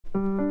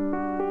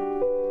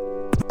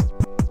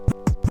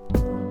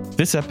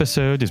This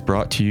episode is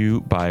brought to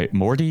you by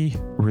Morty,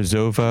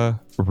 Rizova,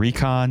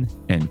 Recon,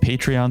 and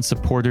Patreon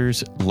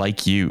supporters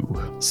like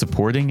you.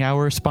 Supporting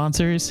our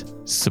sponsors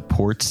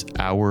supports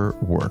our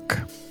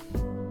work.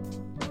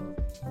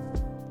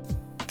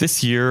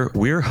 This year,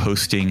 we're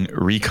hosting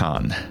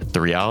Recon, the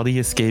Reality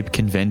Escape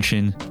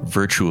convention,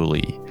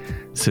 virtually,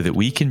 so that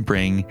we can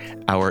bring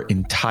our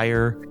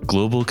entire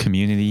global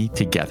community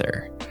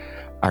together.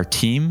 Our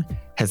team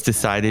has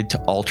decided to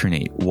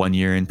alternate 1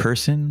 year in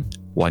person,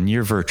 1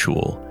 year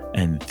virtual,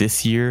 and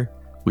this year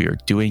we are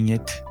doing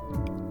it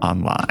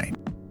online.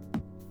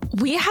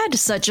 We had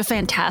such a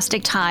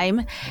fantastic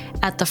time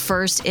at the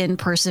first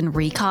in-person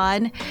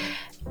Recon,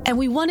 and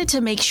we wanted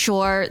to make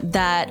sure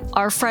that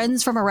our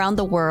friends from around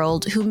the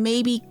world who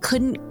maybe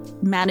couldn't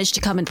manage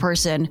to come in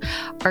person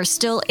are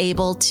still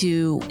able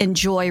to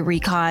enjoy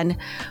Recon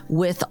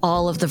with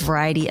all of the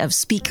variety of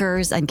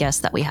speakers and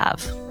guests that we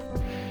have.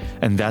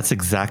 And that's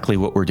exactly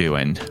what we're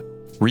doing.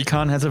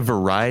 Recon has a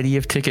variety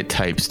of ticket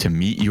types to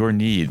meet your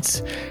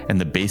needs, and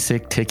the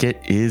basic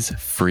ticket is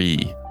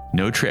free.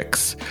 No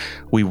tricks.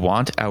 We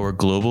want our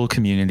global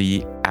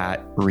community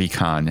at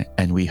Recon,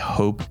 and we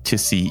hope to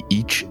see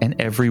each and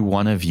every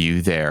one of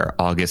you there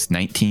August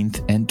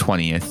 19th and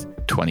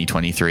 20th,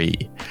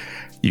 2023.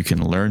 You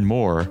can learn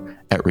more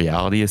at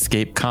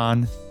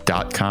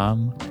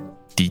realityescapecon.com.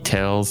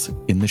 Details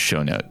in the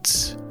show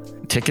notes.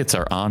 Tickets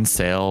are on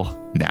sale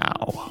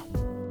now.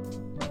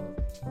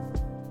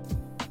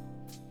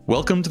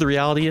 Welcome to the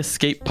Reality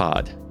Escape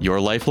Pod, your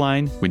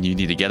lifeline when you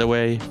need a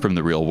getaway from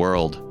the real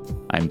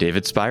world. I'm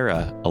David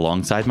Spira,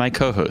 alongside my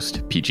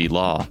co-host, PG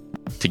Law.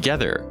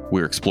 Together,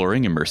 we're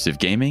exploring immersive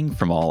gaming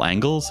from all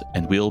angles,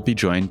 and we'll be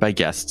joined by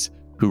guests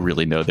who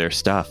really know their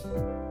stuff.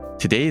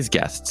 Today's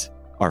guests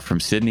are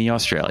from Sydney,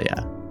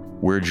 Australia.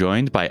 We're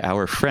joined by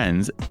our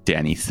friends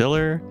Dani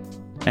Siller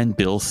and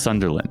Bill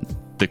Sunderland,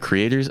 the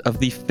creators of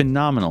the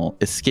phenomenal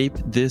Escape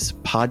This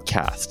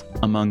podcast,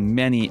 among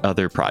many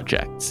other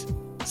projects.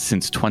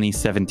 Since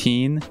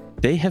 2017,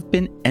 they have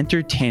been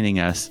entertaining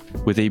us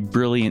with a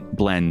brilliant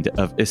blend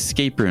of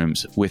escape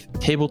rooms with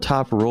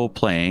tabletop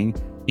role-playing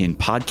in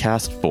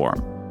podcast form.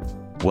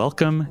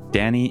 Welcome,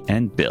 Dani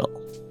and Bill.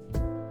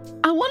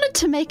 I wanted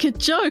to make a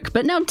joke,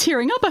 but now I'm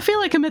tearing up. I feel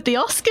like I'm at the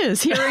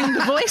Oscars hearing the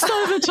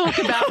voiceover talk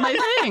about my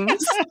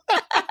things.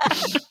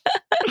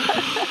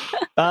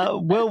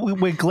 Well,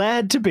 we're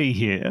glad to be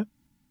here.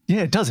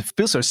 Yeah, it does. It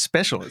feels so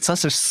special. It's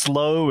such a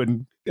slow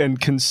and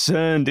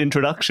concerned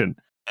introduction.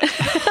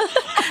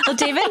 Well,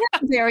 David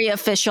has a very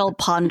official,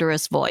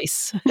 ponderous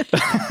voice.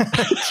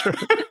 True.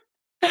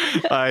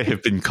 I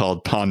have been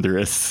called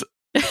ponderous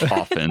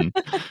often.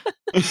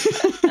 This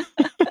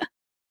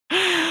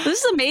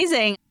is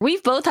amazing.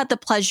 We've both had the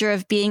pleasure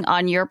of being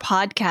on your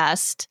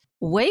podcast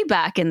way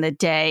back in the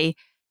day.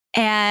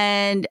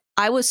 And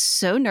I was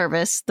so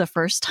nervous the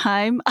first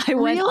time I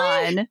went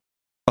on.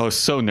 Oh,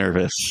 so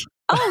nervous.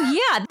 Oh,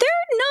 yeah.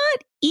 They're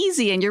not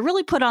easy and you're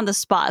really put on the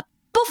spot.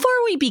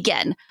 Before we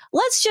begin,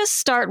 let's just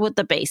start with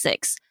the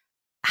basics.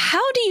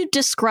 How do you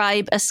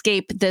describe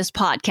Escape This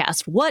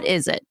podcast? What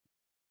is it?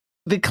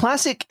 The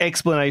classic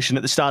explanation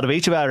at the start of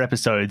each of our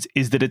episodes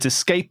is that it's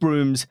escape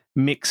rooms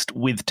mixed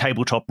with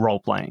tabletop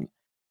role-playing.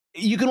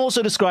 You can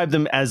also describe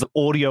them as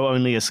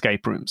audio-only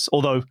escape rooms,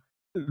 although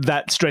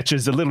that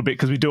stretches a little bit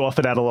because we do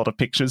often add a lot of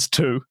pictures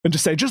too, and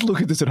just say, just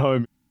look at this at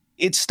home.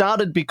 It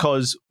started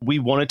because we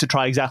wanted to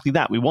try exactly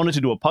that. We wanted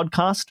to do a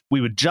podcast. We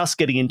were just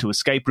getting into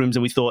escape rooms,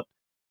 and we thought,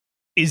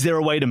 is there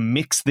a way to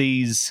mix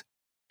these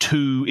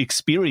two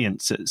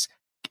experiences?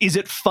 Is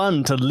it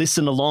fun to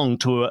listen along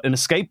to an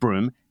escape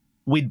room?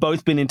 We'd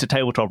both been into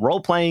tabletop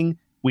role-playing.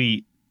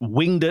 We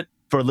winged it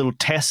for a little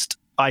test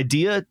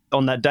idea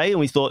on that day, and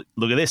we thought,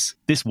 look at this.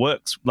 This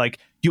works. Like,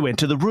 you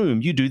enter the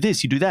room, you do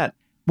this, you do that.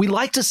 We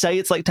like to say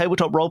it's like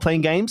tabletop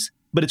role-playing games,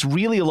 but it's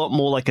really a lot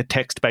more like a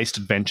text-based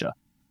adventure.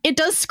 It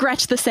does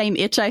scratch the same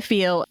itch, I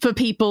feel, for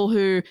people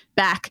who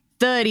back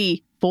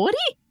 30, 40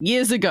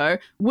 years ago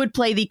would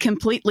play the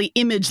completely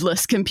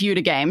imageless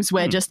computer games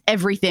where just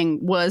everything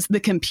was the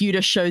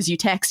computer shows you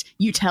text,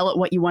 you tell it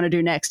what you want to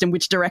do next and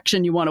which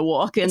direction you want to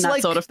walk and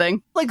that sort of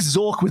thing. Like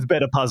Zork with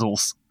better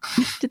puzzles.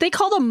 Did they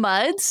call them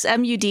MUDs?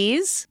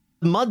 MUDs?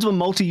 MUDs were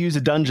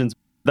multi-user dungeons.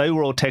 They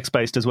were all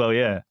text-based as well,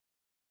 yeah.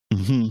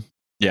 Mm-hmm.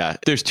 Yeah,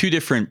 there's two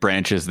different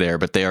branches there,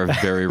 but they are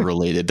very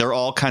related. They're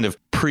all kind of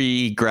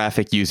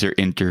pre-graphic user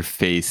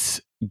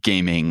interface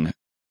gaming.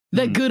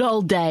 The good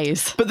old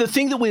days. But the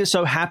thing that we're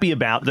so happy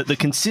about, that the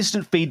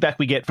consistent feedback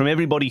we get from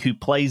everybody who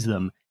plays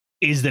them,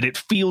 is that it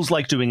feels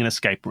like doing an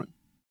escape room.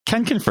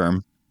 Can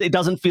confirm. It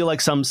doesn't feel like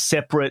some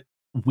separate,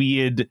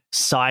 weird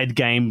side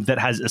game that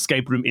has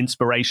escape room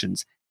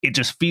inspirations. It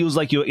just feels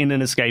like you're in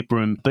an escape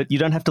room, but you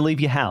don't have to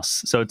leave your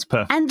house, so it's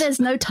perfect. And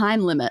there's no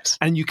time limit.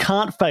 And you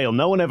can't fail.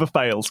 No one ever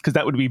fails, because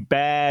that would be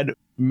bad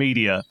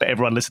media for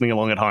everyone listening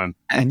along at home.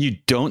 And you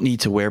don't need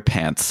to wear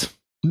pants.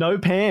 No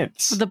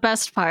pants. The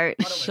best part.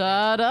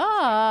 Shut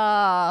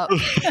up.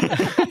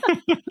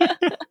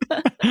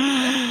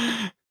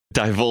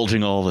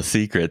 Divulging all the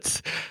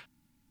secrets.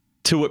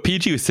 To what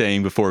PG was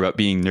saying before about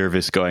being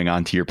nervous going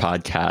onto your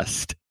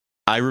podcast,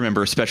 I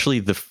remember, especially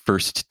the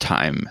first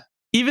time,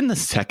 even the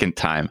second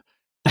time,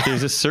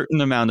 there's a certain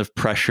amount of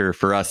pressure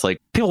for us. Like,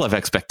 people have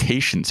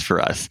expectations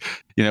for us.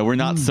 You know, we're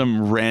not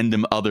some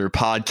random other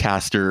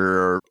podcaster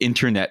or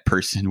internet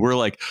person. We're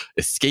like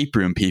escape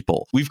room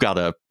people. We've got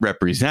to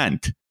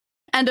represent.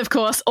 And of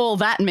course, all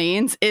that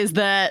means is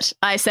that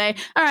I say,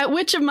 all right,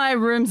 which of my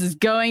rooms is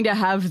going to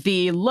have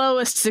the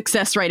lowest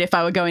success rate if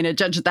I were going to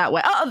judge it that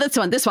way? Oh,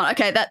 this one.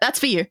 Okay, that's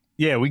for you.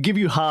 Yeah, we give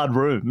you hard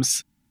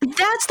rooms.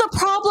 That's the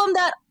problem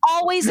that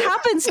always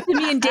happens to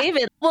me and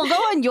David. We'll go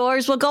on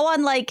yours. We'll go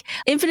on like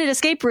Infinite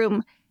Escape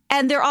Room.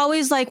 And they're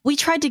always like, we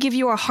tried to give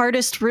you our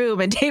hardest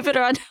room. And David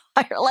are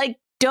like,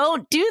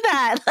 don't do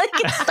that.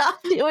 Like,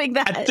 stop doing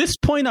that. At this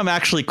point, I'm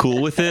actually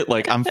cool with it.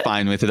 Like, I'm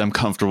fine with it. I'm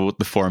comfortable with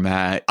the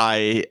format.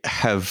 I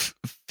have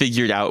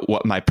figured out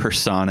what my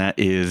persona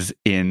is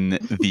in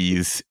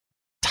these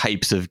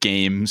types of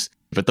games.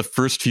 But the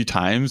first few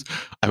times,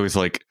 I was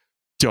like,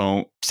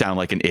 don't sound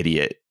like an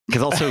idiot.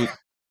 Because also,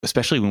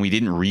 especially when we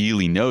didn't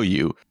really know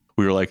you,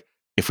 we were like,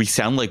 if we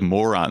sound like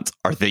morons,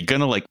 are they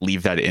going to like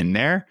leave that in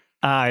there?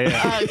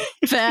 Yeah.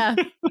 Fair.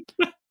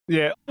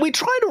 Yeah. We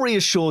try to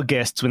reassure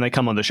guests when they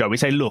come on the show. We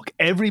say, look,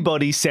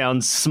 everybody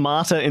sounds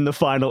smarter in the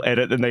final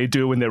edit than they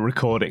do when they're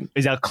recording,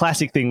 is our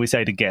classic thing we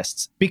say to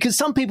guests. Because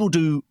some people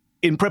do,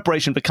 in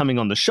preparation for coming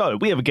on the show,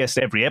 we have a guest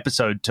every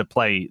episode to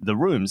play the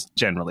rooms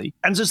generally.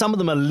 And so some of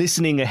them are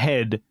listening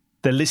ahead.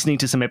 They're listening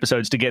to some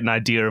episodes to get an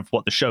idea of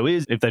what the show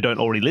is if they don't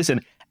already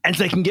listen. And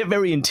they can get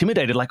very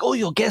intimidated, like, oh,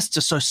 your guests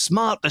are so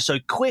smart, they're so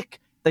quick.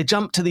 They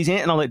jump to these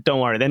and I'm like, don't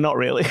worry, they're not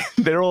really.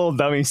 They're all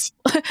dummies.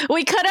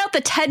 We cut out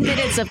the 10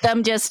 minutes of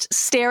them just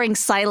staring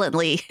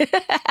silently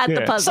at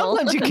the puzzle.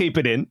 Sometimes you keep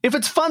it in. If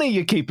it's funny,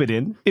 you keep it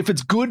in. If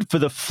it's good for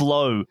the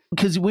flow,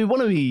 because we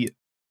want to be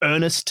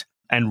earnest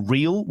and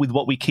real with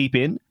what we keep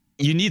in.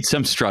 You need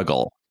some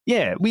struggle.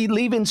 Yeah, we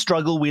leave in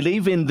struggle. We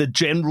leave in the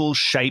general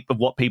shape of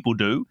what people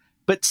do.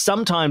 But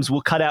sometimes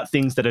we'll cut out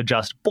things that are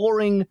just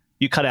boring.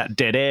 You cut out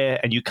dead air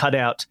and you cut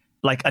out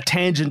like a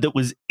tangent that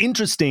was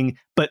interesting,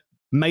 but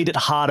made it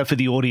harder for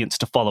the audience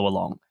to follow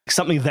along.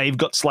 Something they've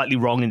got slightly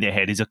wrong in their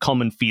head is a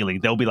common feeling.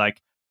 They'll be like,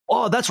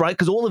 oh, that's right,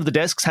 because all of the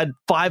desks had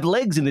 5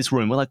 legs in this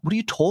room. We're like, what are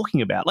you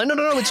talking about? Like,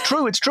 no,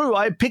 it's true.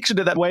 I pictured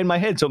it that way in my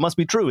head, so it must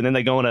be true. And then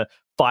they go on a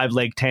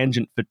 5-leg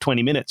tangent for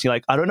 20 minutes. You're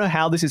like, I don't know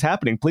how this is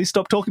happening. Please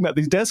stop talking about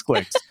these desk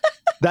legs.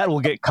 That will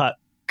get cut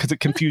because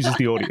it confuses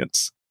the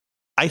audience.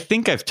 I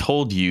think I've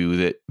told you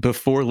that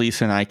before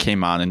Lisa and I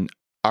came on, and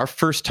our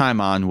first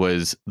time on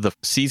was the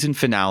season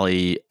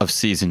finale of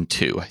season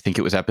 2. I think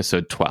it was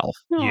episode 12.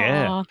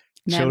 Yeah. Aw,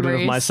 Children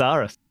of memories.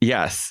 Mysara.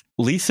 Yes.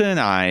 Lisa and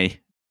I,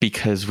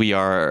 because we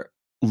are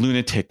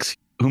lunatics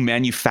who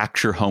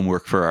manufacture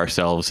homework for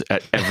ourselves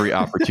at every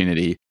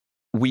opportunity,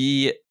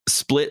 we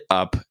split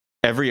up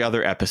every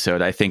other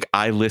episode. I think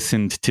I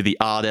listened to the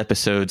odd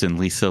episodes and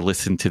Lisa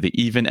listened to the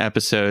even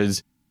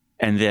episodes.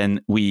 And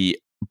then we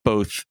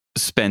both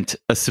spent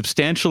a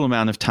substantial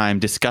amount of time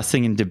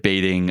discussing and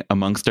debating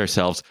amongst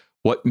ourselves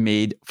what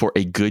made for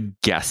a good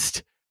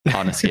guest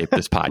on Escape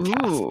This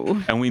Podcast.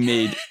 Ooh. And we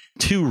made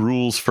 2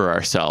 rules for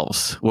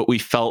ourselves, what we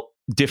felt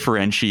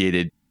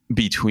differentiated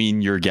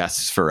between your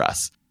guests for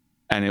us.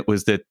 And it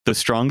was that the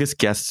strongest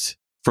guests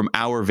from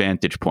our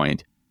vantage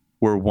point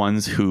were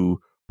ones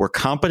who were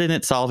competent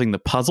at solving the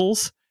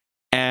puzzles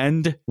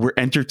and were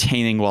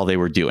entertaining while they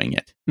were doing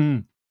it.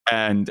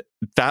 And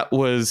that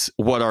was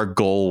what our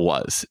goal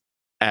was.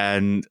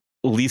 And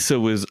Lisa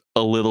was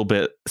a little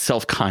bit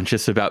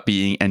self-conscious about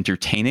being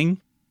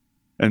entertaining.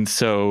 And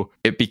so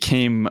it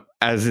became,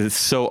 as is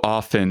so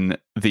often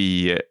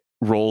the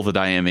role that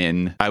I am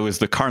in, I was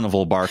the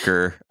carnival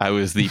barker. I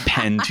was the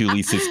pen to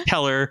Lisa's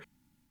teller.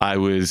 I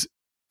was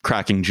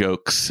cracking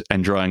jokes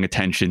and drawing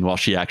attention while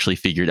she actually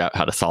figured out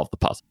how to solve the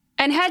puzzle.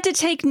 And had to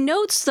take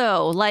notes,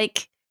 though.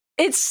 Like,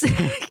 it's, can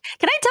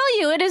I tell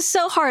you, it is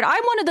so hard.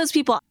 I'm one of those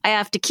people, I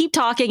have to keep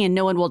talking and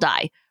no one will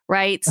die.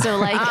 Right. So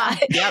like,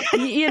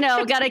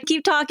 got to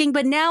keep talking.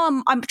 But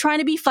now I'm trying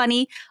to be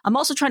funny. I'm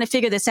also trying to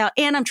figure this out.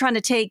 And I'm trying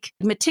to take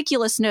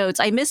meticulous notes.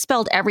 I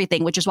misspelled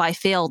everything, which is why I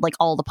failed like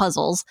all the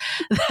puzzles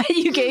that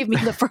you gave me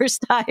the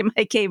first time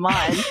I came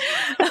on.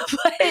 But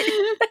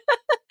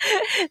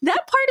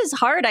that part is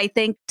hard, I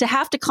think, to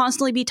have to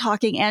constantly be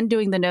talking and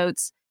doing the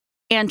notes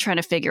and trying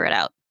to figure it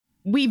out.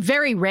 We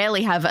very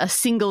rarely have a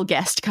single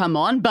guest come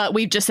on, but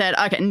we've just said,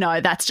 okay, no,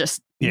 that's just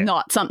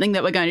not something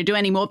that we're going to do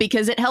anymore,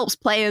 because it helps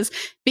players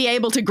be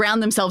able to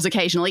ground themselves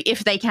occasionally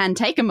if they can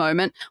take a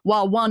moment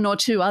while 1 or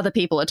 2 other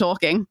people are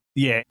talking.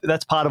 Yeah,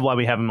 that's part of why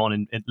we have them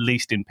on at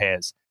least in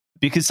pairs.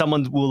 Because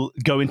someone will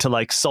go into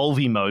like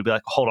solvey mode, be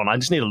like, hold on, I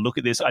just need to look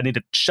at this. I need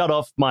to shut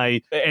off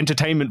my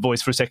entertainment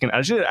voice for a second.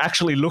 I should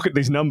actually look at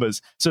these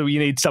numbers. So you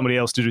need somebody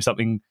else to do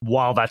something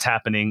while that's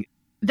happening.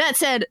 That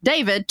said,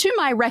 David, to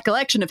my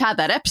recollection of how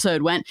that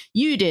episode went,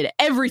 you did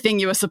everything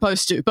you were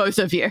supposed to, both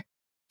of you.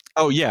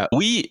 Oh, yeah.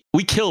 We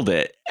killed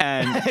it.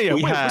 And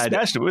we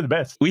smashed it. We're the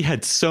best. We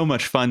had so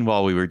much fun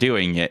while we were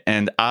doing it.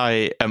 And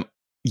I am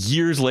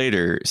years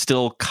later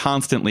still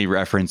constantly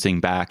referencing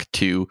back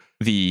to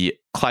the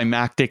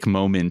climactic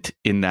moment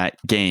in that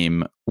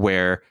game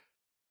where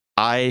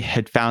I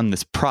had found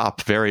this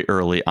prop very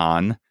early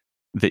on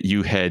that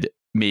you had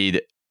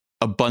made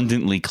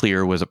abundantly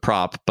clear was a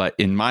prop. But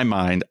in my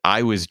mind,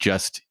 I was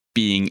just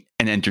being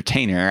an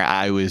entertainer.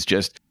 I was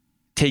just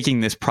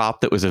taking this prop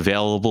that was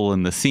available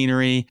in the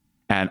scenery,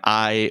 and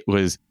I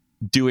was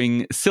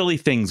doing silly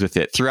things with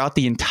it throughout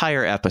the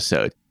entire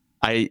episode.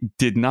 I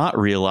did not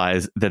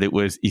realize that it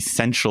was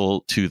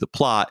essential to the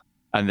plot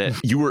and that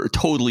you were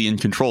totally in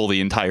control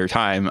the entire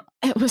time.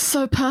 It was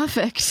so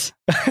perfect.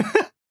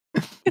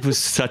 It was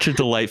such a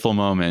delightful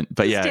moment.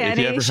 But yeah, Dani, if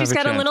you ever have she's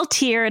got a little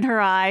tear in her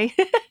eye.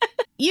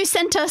 You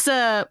sent us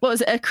a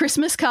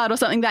Christmas card or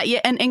something that year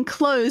and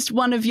enclosed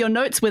one of your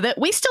notes with it.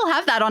 We still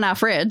have that on our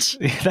fridge.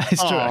 Yeah, that is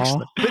true,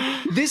 actually. But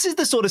this is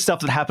the sort of stuff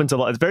that happens a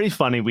lot. It's very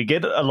funny. We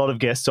get a lot of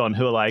guests on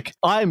who are like,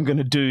 I'm going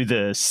to do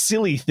the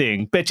silly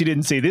thing. Bet you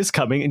didn't see this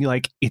coming. And you're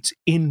like, it's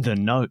in the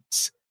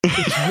notes.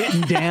 It's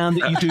written down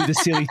that you do the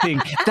silly thing.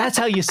 That's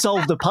how you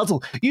solve the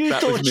puzzle. You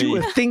thought you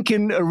were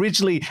thinking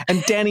originally,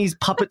 and Dani's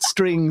puppet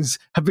strings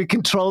have been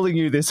controlling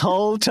you this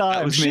whole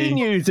time. She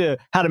knew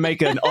how to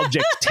make an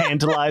object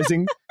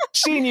tantalizing.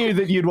 She knew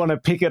that you'd want to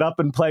pick it up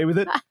and play with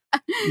it.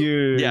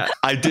 Yeah,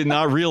 I did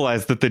not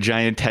realize that the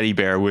giant teddy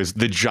bear was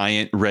the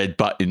giant red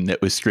button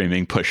that was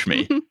screaming, push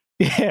me.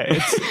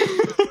 Yeah,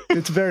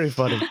 it's very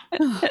funny.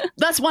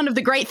 That's one of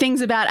the great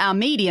things about our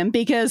medium,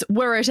 because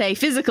we're at a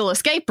physical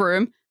escape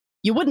room.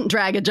 You wouldn't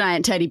drag a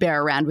giant teddy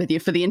bear around with you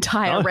for the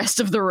entire rest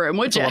of the room,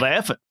 would you? It's a lot of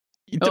effort.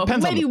 It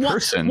depends on the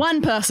person.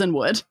 One person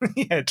would.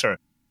 Yeah, true.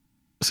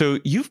 So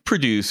you've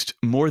produced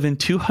more than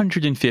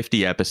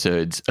 250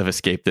 episodes of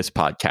Escape This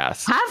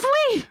Podcast. Have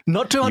we?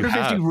 Not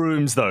 250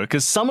 rooms, though,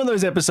 because some of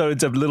those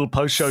episodes have little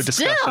post-show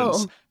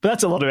discussions. But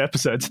that's a lot of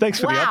episodes.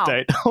 Thanks for the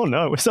update. Oh,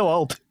 no, we're so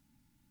old.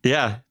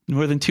 Yeah,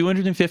 more than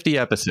 250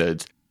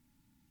 episodes.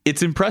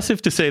 It's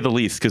impressive to say the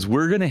least, because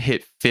we're going to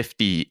hit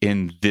 50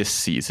 in this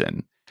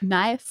season.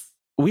 Nice.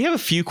 We have a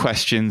few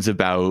questions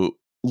about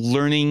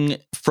learning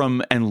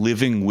from and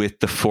living with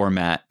the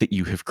format that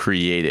you have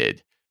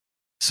created.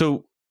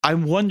 So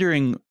I'm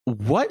wondering,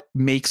 what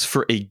makes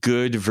for a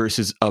good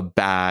versus a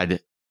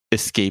bad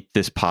Escape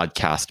This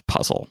Podcast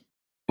puzzle?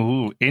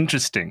 Ooh,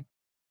 interesting.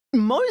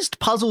 Most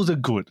puzzles are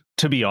good,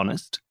 to be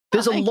honest.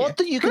 There's a lot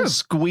that you can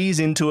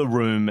squeeze into a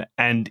room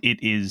and it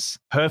is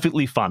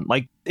perfectly fun.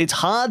 Like, it's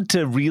hard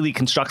to really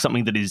construct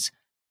something that is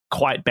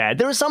quite bad.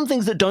 There are some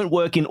things that don't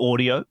work in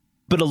audio,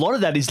 but a lot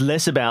of that is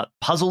less about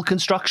puzzle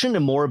construction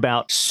and more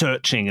about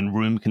searching and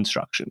room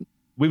construction.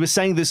 We were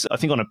saying this, I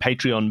think, on a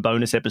Patreon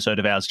bonus episode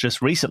of ours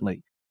just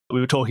recently. We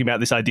were talking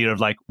about this idea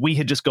of, like, we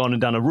had just gone and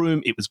done a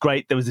room. It was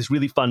great. There was this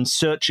really fun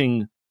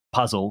searching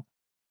puzzle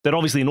that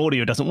obviously in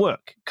audio doesn't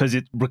work because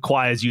it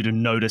requires you to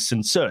notice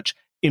and search.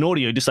 In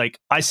audio, just like,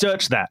 I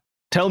searched that.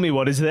 Tell me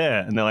what is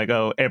there. And they're like,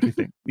 oh,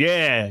 everything.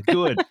 Yeah,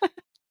 good.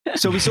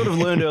 So we sort of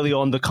learned early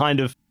on the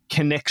kind of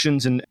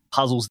connections and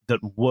puzzles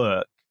that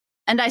work.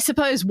 And I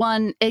suppose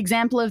one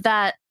example of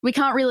that we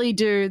can't really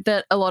do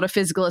that a lot of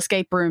physical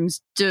escape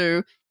rooms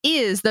do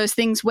is those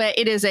things where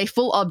it is a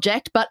full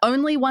object, but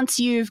only once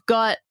you've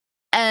got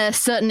a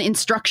certain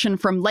instruction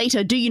from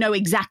later do you know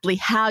exactly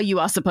how you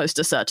are supposed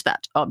to search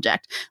that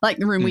object. Like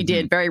the room we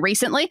did very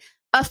recently,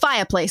 a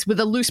fireplace with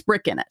a loose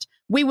brick in it.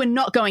 We were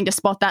not going to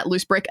spot that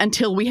loose brick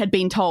until we had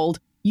been told,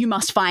 you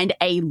must find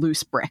a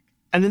loose brick.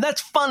 And then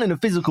that's fun in a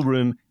physical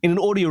room. In an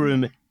audio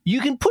room, you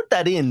can put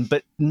that in,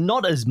 but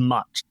not as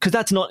much, because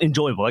that's not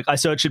enjoyable. Like, I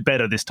searched it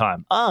better this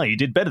time. Ah, you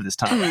did better this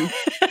time.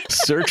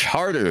 Search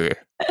harder.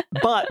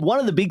 But one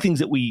of the big things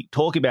that we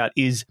talk about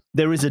is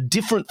there is a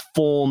different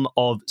form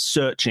of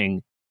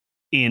searching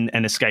in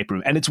an escape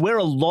room. And it's where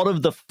a lot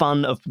of the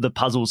fun of the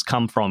puzzles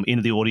come from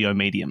in the audio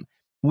medium,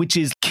 which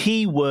is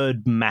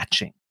keyword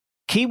matching.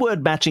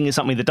 Keyword matching is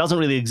something that doesn't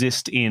really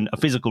exist in a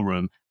physical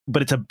room,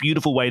 but it's a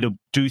beautiful way to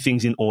do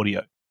things in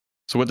audio.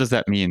 So what does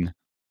that mean?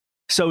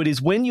 So it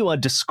is when you are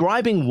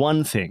describing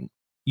one thing,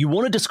 you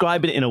want to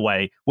describe it in a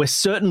way where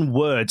certain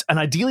words, and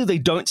ideally they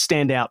don't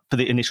stand out for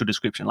the initial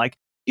description. Like,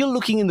 you're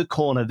looking in the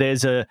corner,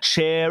 there's a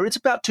chair, it's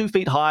about 2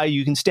 feet high,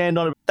 you can stand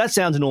on it. That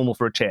sounds normal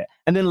for a chair.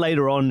 And then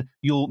later on,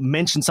 you'll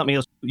mention something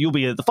else. You'll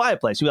be at the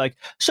fireplace. You're like,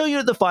 so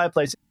you're at the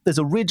fireplace, there's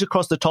a ridge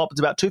across the top, it's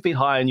about 2 feet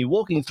high, and you're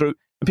walking through,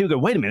 and people go,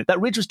 wait a minute,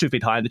 that ridge was 2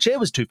 feet high, and the chair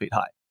was 2 feet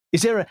high.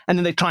 Is there and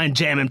then they try and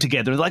jam them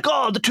together. It's like,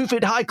 oh, the 2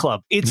 feet high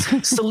club. It's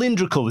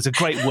cylindrical is a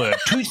great word.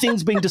 Two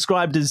things being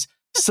described as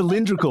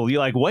cylindrical. You're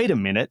like, wait a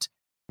minute.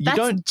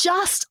 That's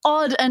just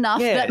odd enough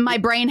that my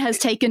brain has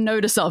taken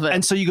notice of it.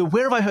 And so you go,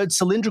 where have I heard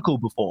cylindrical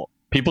before?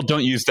 People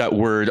don't use that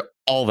word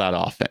all that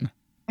often.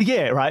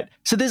 Yeah, right.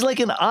 So there's like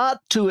an art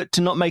to it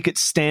to not make it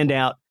stand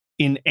out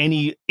in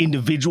any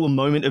individual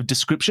moment of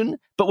description.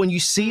 But when you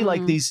see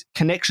like these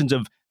connections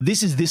of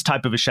this is this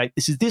type of a shape,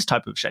 this is this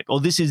type of shape, or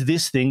this is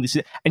this thing,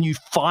 and you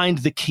find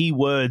the key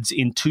words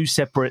in two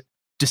separate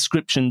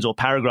descriptions or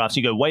paragraphs,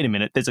 you go, wait a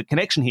minute, there's a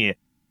connection here.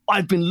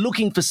 I've been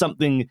looking for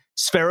something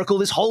spherical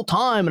this whole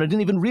time and I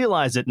didn't even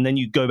realize it. And then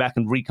you go back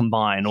and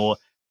recombine, or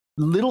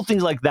little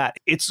things like that.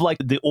 It's like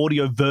the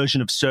audio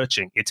version of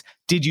searching. It's,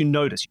 did you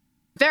notice?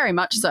 Very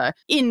much so.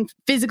 In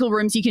physical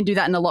rooms, you can do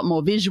that in a lot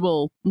more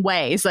visual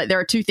ways. Like there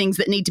are two things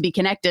that need to be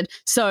connected,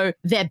 so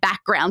their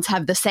backgrounds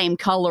have the same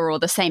color or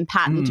the same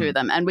pattern to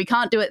them. And we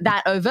can't do it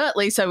that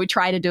overtly, so we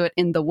try to do it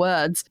in the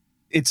words.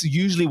 It's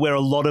usually where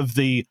a lot of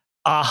the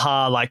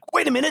aha, like,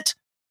 wait a minute,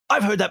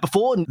 I've heard that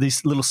before, and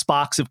these little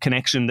sparks of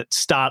connection that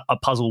start a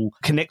puzzle,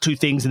 connect two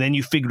things, and then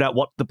you figure out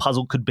what the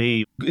puzzle could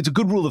be. It's a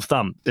good rule of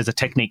thumb. There's a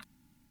technique.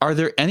 Are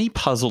there any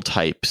puzzle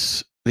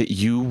types that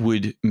you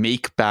would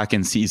make back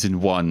in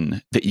season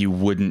 1 that you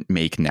wouldn't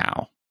make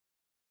now?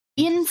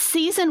 In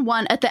season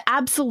 1, at the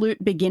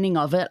absolute beginning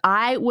of it,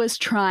 I was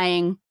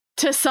trying,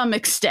 to some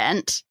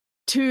extent,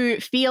 to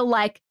feel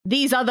like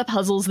these are the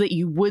puzzles that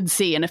you would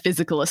see in a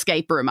physical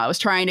escape room. I was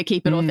trying to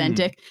keep it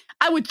authentic.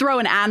 I would throw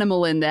an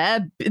animal in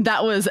there.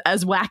 That was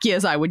as wacky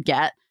as I would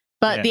get.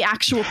 But the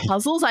actual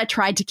puzzles, I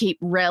tried to keep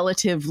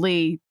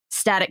relatively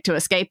static to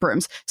escape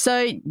rooms.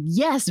 So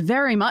yes,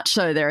 very much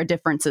so there are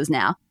differences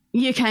now.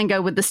 You can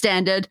go with the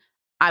standard,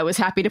 I was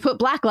happy to put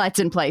black lights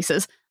in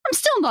places. I'm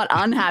still not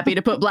unhappy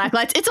to put black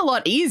lights. It's a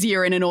lot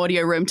easier in an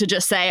audio room to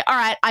just say, all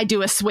right, I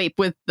do a sweep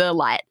with the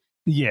light.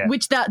 Yeah.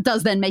 Which that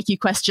does then make you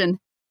question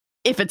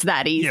if it's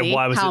that easy. Yeah,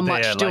 why was how it there?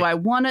 much do I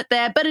want it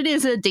there? But it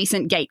is a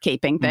decent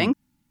gatekeeping thing.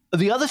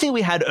 The other thing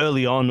we had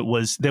early on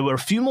was there were a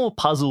few more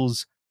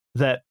puzzles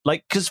that,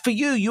 like, because for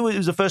you, it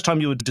was the first time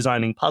you were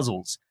designing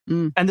puzzles.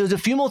 And there's a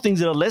few more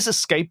things that are less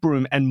escape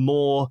room and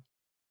more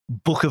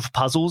book of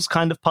puzzles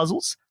kind of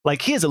puzzles.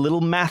 Like, here's a little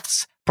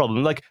maths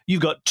problem. Like,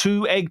 you've got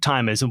 2 egg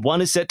timers, and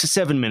one is set to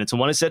 7 minutes, and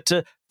one is set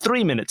to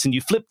 3 minutes, and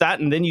you flip that,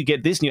 and then you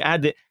get this, and you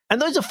add it.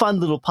 And those are fun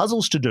little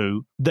puzzles to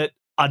do that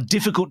are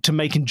difficult to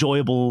make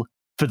enjoyable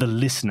for the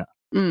listener,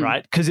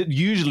 right? Because it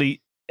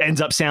usually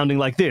ends up sounding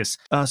like this.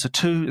 So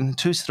 2, and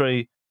 2's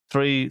 3,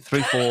 3,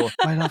 3, 4.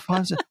 Wait, no,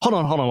 5, 6. Hold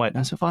on, wait.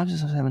 No, so 5,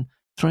 6, 7,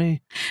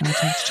 3, and it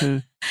takes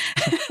 2.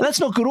 And that's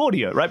not good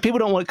audio, right? People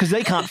don't want it because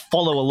they can't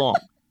follow along.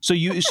 So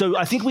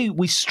I think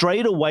we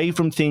strayed away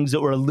from things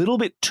that were a little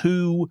bit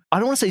too, I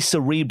don't want to say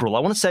cerebral. I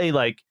want to say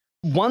like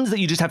ones that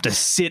you just have to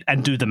sit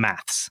and do the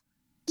maths.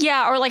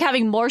 Yeah, or like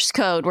having Morse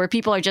code where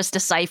people are just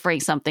deciphering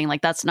something.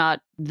 Like that's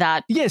not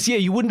that. Yes, yeah,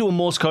 you wouldn't do a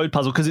Morse code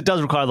puzzle because it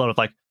does require a lot of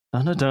like,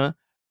 da-da-da.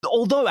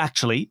 Although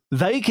actually,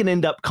 they can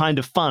end up kind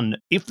of fun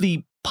if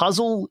the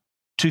puzzle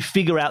to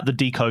figure out the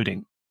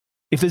decoding.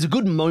 If there's a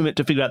good moment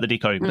to figure out the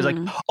decoding. It's like,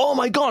 oh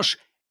my gosh,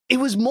 it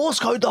was Morse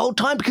code the whole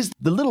time because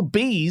the little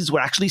bees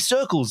were actually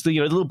circles, the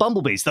little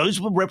bumblebees. Those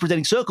were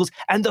representing circles,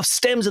 and the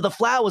stems of the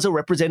flowers are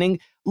representing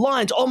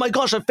lines. Oh my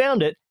gosh, I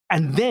found it.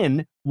 And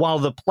then while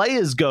the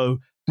players go,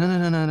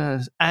 no,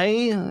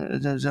 A,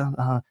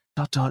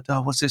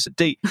 what's this?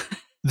 D.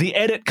 The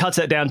edit cuts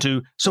that down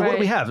to, so what do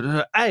we have?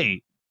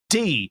 A,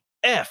 D,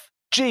 F,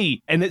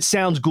 G, and it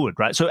sounds good,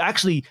 right? So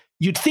actually,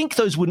 you'd think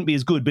those wouldn't be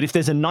as good, but if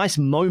there's a nice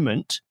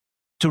moment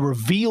to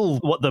reveal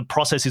what the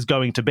process is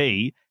going to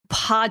be.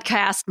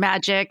 Podcast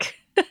magic.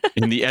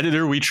 In the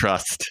editor we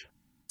trust.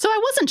 So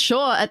I wasn't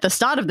sure at the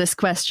start of this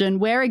question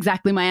where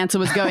exactly my answer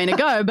was going to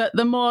go, but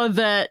the more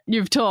that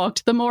you've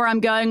talked, the more I'm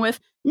going with,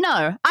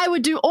 no, I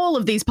would do all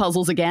of these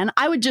puzzles again.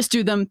 I would just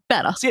do them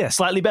better. Yeah,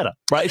 slightly better,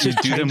 right?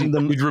 Just do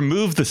them. You'd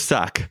remove the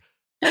suck.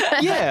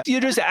 Yeah, you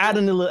just add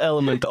a little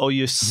element or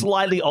you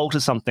slightly alter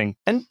something.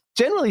 And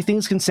generally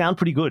things can sound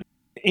pretty good.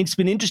 It's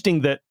been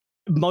interesting that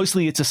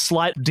mostly it's a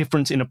slight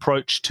difference in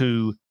approach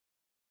to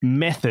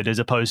method as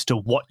opposed to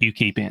what you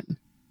keep in.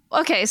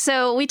 Okay,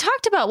 so we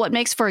talked about what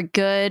makes for a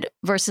good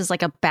versus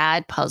like a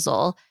bad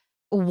puzzle.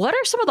 What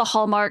are some of the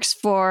hallmarks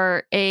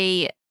for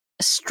a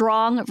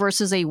strong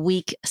versus a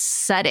weak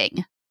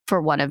setting for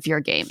one of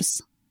your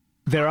games?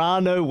 There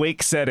are no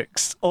weak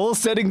settings. All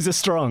settings are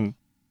strong.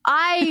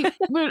 I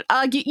would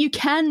argue you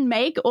can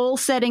make all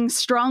settings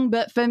strong,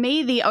 but for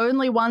me, the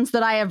only ones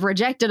that I have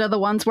rejected are the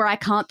ones where I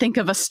can't think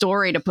of a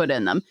story to put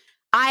in them.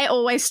 I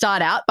always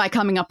start out by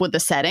coming up with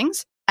the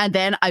settings, and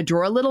then I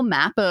draw a little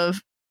map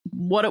of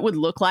what it would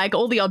look like,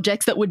 all the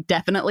objects that would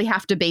definitely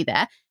have to be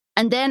there.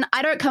 And then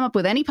I don't come up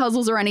with any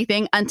puzzles or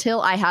anything until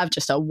I have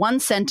just a one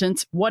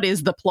sentence, what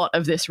is the plot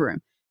of this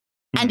room?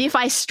 And if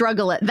I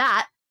struggle at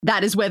that,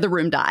 that is where the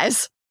room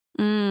dies.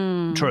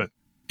 True.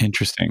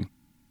 Interesting.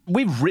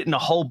 We've written a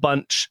whole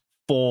bunch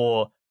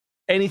for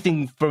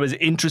anything from as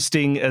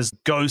interesting as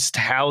ghost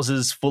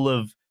houses full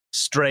of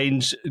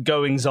strange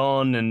goings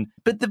on,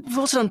 but we've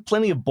also done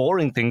plenty of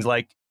boring things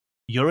like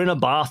you're in a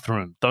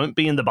bathroom, don't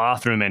be in the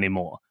bathroom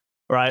anymore,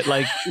 right?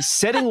 Like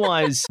setting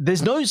wise,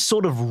 there's no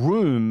sort of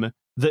room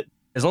that,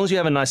 as long as you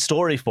have a nice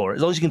story for it,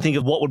 as long as you can think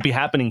of what would be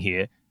happening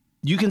here,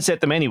 you can set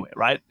them anywhere,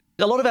 right?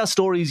 A lot of our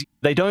stories,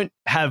 they don't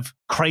have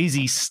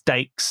crazy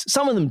stakes.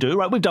 Some of them do,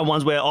 right? We've done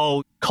ones where,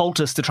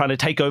 cultists are trying to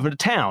take over the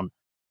town.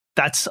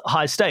 That's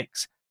high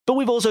stakes. But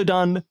we've also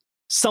done,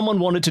 someone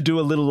wanted to do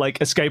a little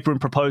like escape room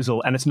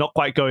proposal and it's not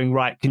quite going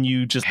right. Can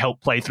you just help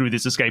play through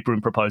this escape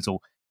room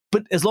proposal?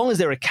 But as long as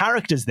there are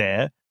characters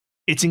there,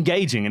 it's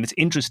engaging and it's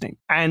interesting.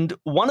 And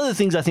one of the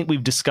things I think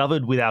we've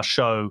discovered with our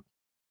show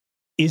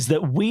is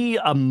that we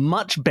are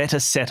much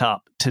better set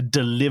up to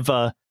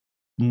deliver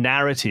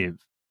narrative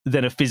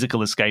than a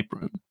physical escape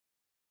room.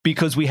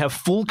 because we have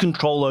full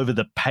control over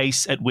the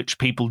pace at which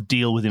people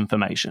deal with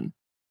information.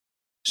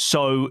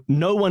 So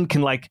no one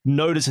can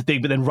notice a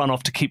thing but then run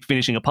off to keep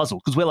finishing a puzzle,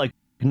 because we're like,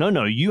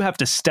 no, you have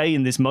to stay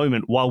in this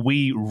moment while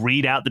we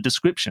read out the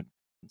description.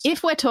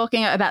 If we're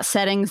talking about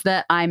settings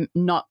that I'm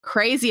not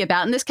crazy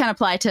about, and this can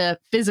apply to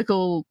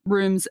physical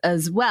rooms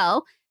as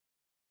well,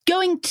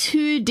 going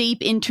too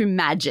deep into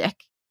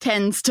magic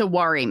tends to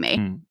worry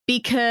me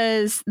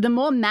because the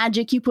more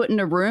magic you put in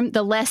a room,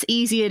 the less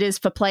easy it is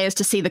for players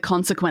to see the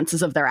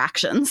consequences of their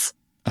actions.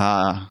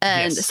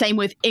 And same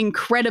with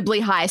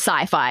incredibly high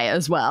sci-fi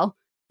as well.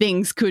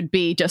 Things could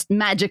be just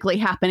magically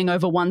happening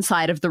over one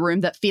side of the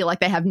room that feel like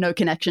they have no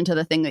connection to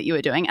the thing that you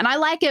were doing. And I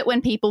like it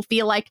when people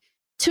feel like,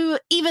 to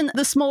even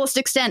the smallest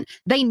extent,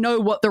 they know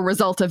what the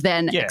result of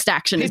their next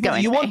action is going to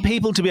be. You want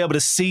people to be able to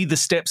see the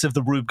steps of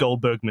the Rube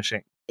Goldberg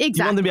machine. Exactly.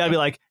 You want them to be able to be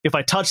like, if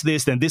I touch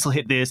this, then this will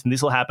hit this and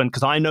this will happen,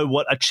 because I know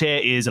what a chair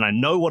is and I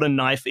know what a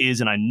knife is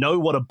and I know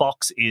what a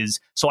box is,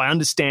 so I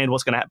understand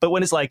what's going to happen. But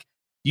when it's like,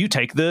 you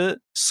take the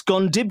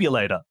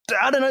scondibulator.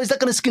 I don't know, is that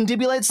going to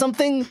scondibulate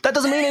something? That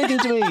doesn't mean anything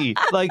to me.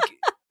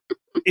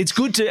 It's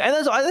good to...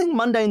 And I think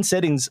mundane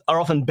settings are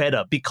often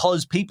better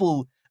because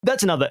people...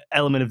 That's another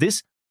element of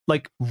this.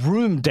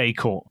 Room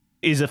decor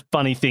is a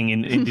funny thing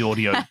in the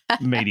audio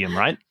medium,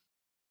 right?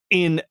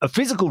 In a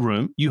physical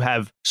room, you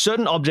have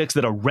certain objects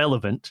that are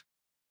relevant,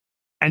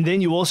 and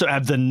then you also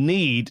have the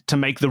need to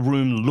make the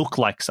room look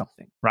like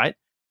something, right?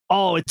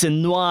 Oh, it's a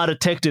noir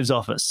detective's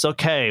office.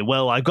 Okay,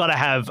 well, I've got to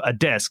have a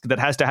desk that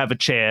has to have a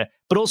chair,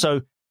 but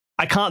also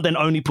I can't then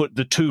only put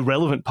the two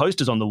relevant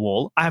posters on the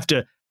wall. I have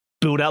to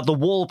build out the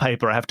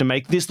wallpaper. I have to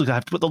make this look, I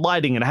have to put the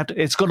lighting, and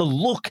it's got to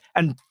look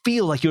and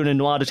feel like you're in a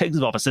noir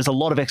detective's office. There's a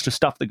lot of extra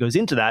stuff that goes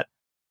into that.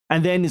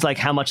 And then it's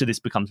how much of this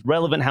becomes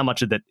relevant, how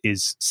much of that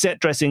is set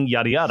dressing,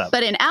 yada, yada.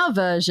 But in our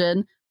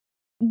version,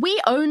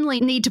 we only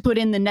need to put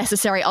in the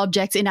necessary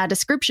objects in our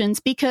descriptions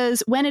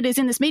because when it is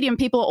in this medium,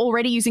 people are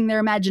already using their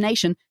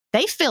imagination.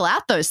 They fill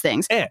out those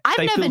things. Yeah,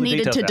 I've never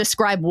needed to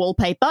describe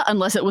wallpaper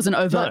unless it was an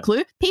overt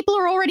clue. People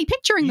are already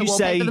picturing the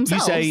wallpaper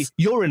themselves. You say,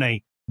 you're in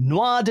a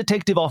noir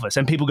detective office,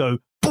 and people go,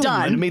 boom,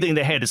 done. And immediately in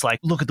their head, it's like,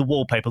 look at the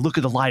wallpaper, look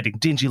at the lighting,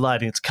 dingy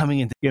lighting, it's coming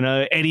in.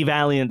 Eddie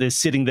Valiant is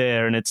sitting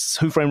there, and it's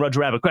Who Framed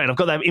Roger Rabbit. Great, I've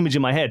got that image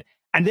in my head.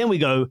 And then we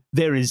go,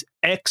 there is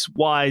X,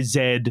 Y,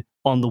 Z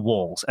on the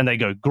walls. And they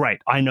go,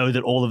 great, I know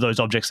that all of those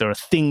objects are a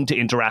thing to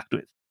interact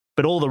with,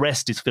 but all the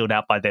rest is filled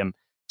out by them.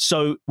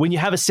 So when you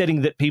have a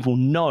setting that people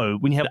know,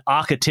 when you have an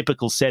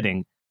archetypical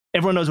setting,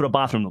 everyone knows what a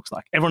bathroom looks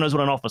like. Everyone knows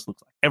what an office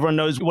looks like. Everyone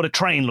knows what a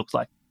train looks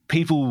like.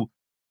 People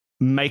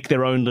make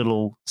their own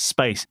little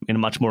space in a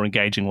much more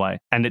engaging way.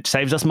 And it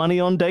saves us money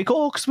on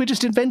decor because we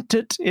just invent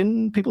it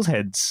in people's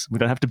heads. We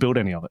don't have to build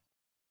any of it.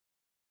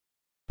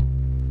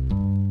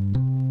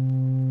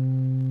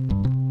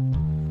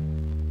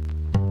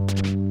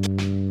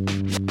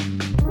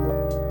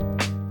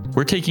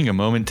 We're taking a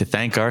moment to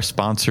thank our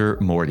sponsor,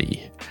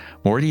 Morty.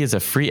 Morty is a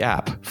free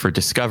app for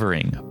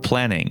discovering,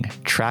 planning,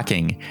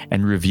 tracking,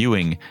 and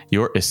reviewing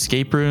your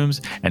escape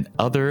rooms and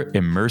other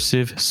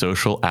immersive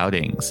social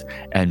outings.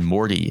 And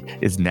Morty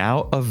is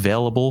now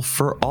available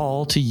for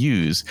all to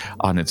use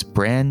on its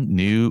brand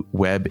new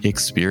web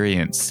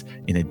experience,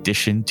 in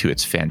addition to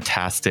its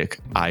fantastic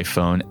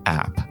iPhone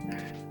app.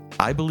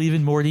 I believe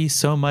in Morty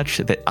so much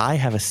that I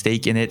have a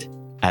stake in it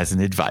as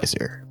an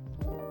advisor.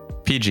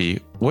 PG,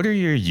 what are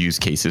your use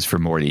cases for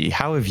Morty?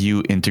 How have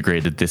you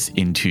integrated this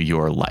into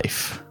your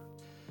life?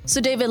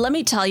 So, David, let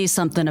me tell you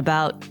something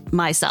about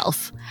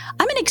myself.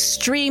 I'm an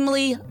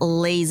extremely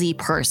lazy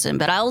person,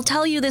 but I'll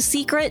tell you the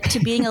secret to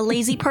being a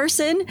lazy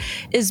person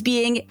is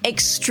being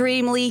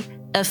extremely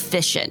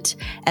efficient.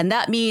 And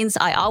that means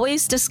I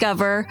always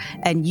discover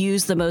and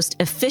use the most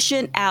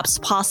efficient apps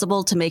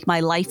possible to make my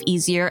life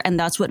easier. And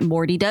that's what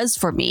Morty does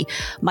for me.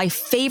 My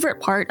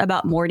favorite part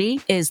about Morty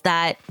is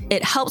that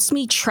it helps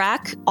me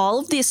track all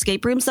of the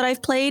escape rooms that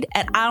I've played,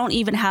 and I don't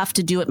even have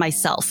to do it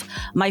myself.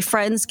 My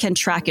friends can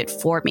track it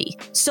for me.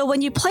 So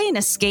when you play an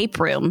escape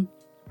room,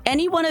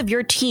 any one of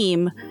your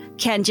team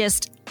can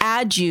just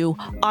add you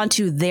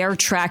onto their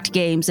tracked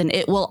games and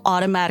it will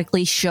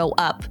automatically show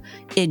up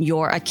in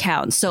your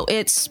account. So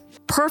it's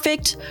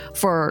perfect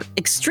for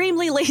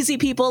extremely lazy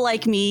people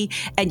like me,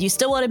 and you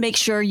still want to make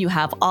sure you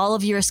have all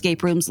of your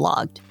escape rooms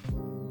logged.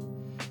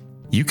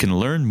 You can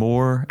learn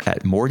more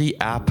at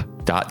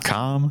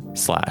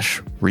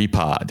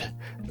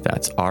mortyapp.com/repod.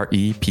 That's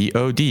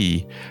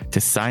REPOD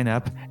to sign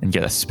up and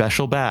get a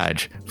special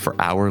badge for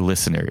our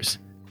listeners.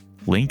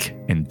 Link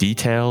and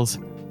details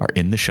are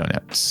in the show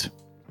notes.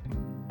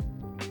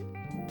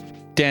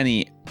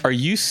 Dani, are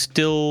you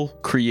still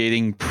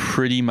creating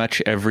pretty much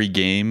every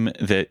game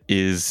that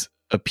is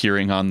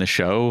appearing on the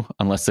show,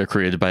 unless they're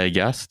created by a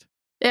guest?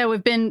 Yeah,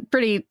 we've been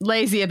pretty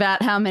lazy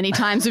about how many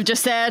times we've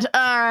just said,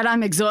 all right,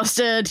 I'm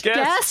exhausted.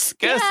 Guess.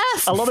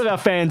 A lot of our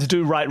fans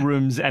do write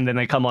rooms and then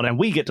they come on and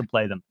we get to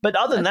play them. But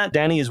other than that,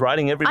 Dani is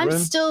writing every room. I'm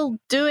still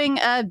doing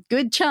a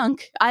good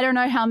chunk. I don't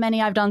know how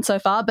many I've done so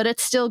far, but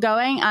it's still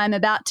going. I'm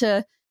about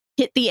to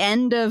hit the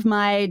end of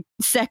my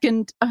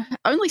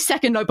only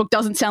second notebook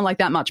doesn't sound like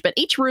that much, but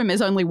each room is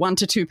only 1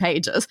 to 2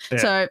 pages. Yeah.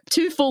 So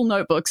 2 full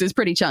notebooks is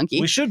pretty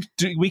chunky.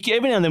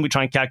 Every now and then we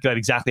try and calculate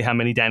exactly how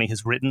many Dani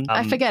has written.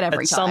 I forget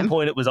every time. At some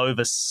point it was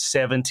over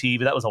 70,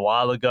 but that was a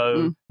while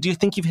ago. Do you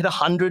think you've hit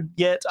 100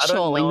 yet? I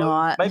Surely don't know.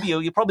 not. Maybe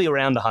you're probably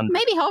around 100.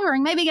 Maybe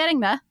hovering, maybe getting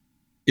there.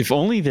 If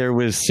only there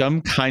was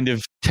some kind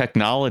of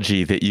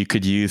technology that you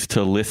could use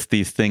to list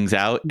these things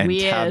out and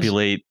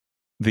tabulate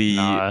the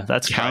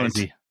that's count.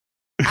 Crazy.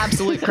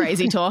 Absolute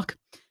crazy talk.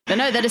 But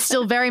no, that is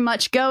still very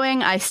much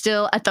going. I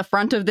still, at the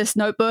front of this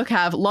notebook,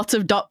 have lots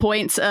of dot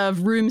points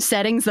of room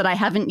settings that I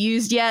haven't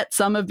used yet.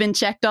 Some have been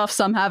checked off,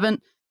 some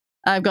haven't.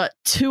 I've got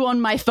 2 on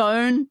my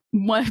phone,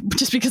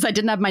 just because I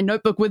didn't have my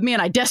notebook with me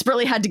and I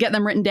desperately had to get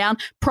them written down,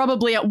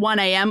 probably at 1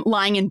 a.m.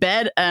 lying in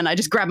bed. And I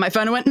just grabbed my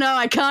phone and went, no,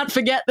 I can't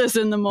forget this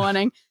in the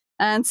morning.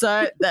 And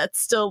so that's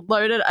still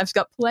loaded. I've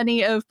got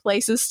plenty of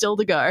places still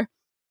to go.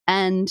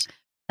 And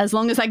as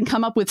long as I can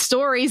come up with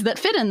stories that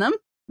fit in them,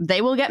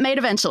 they will get made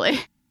eventually.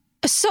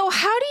 So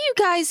how do you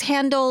guys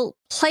handle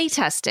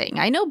playtesting?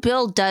 I know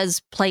Bill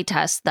does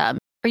playtest them.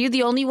 Are you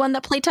the only one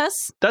that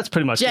playtests? That's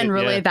pretty much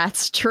Generally, it,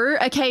 that's true.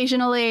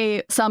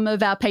 Occasionally, some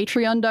of our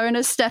Patreon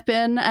donors step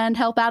in and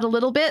help out a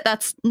little bit.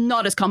 That's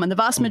not as common. The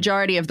vast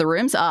majority of the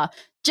rooms are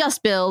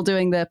just Bill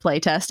doing the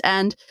playtest,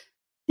 and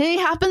he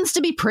happens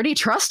to be pretty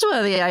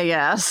trustworthy, I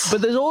guess.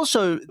 But there's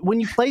also, when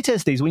you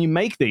playtest these, when you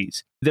make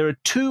these, there are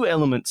 2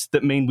 elements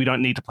that mean we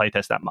don't need to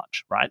playtest that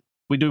much, right?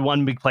 We do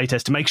one big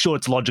playtest to make sure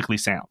it's logically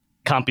sound.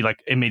 Can't be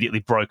like immediately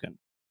broken.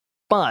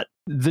 But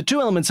the 2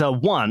 elements are,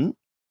 1,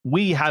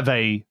 we have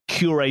a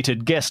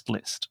curated guest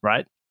list,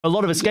 right? A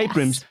lot of escape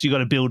rooms, you got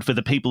to build for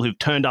the people who've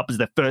turned up as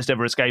their first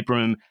ever escape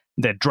room.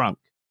 They're drunk.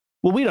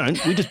 Well, we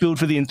don't. We just build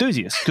for the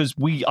enthusiasts because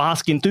we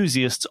ask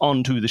enthusiasts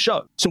onto the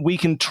show. So we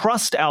can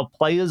trust our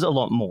players a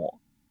lot more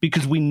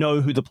because we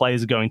know who the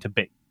players are going to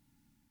be.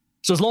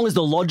 So as long as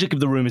the logic of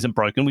the room isn't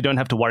broken, we don't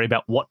have to worry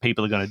about what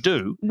people are going to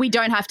do. We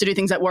don't have to do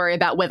things that worry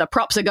about whether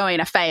props are going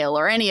to fail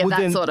or any of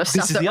that sort of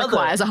stuff that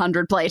requires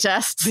 100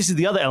 playtests. This is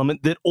the other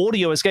element, that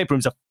audio escape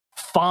rooms are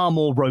far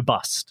more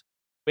robust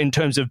in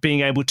terms of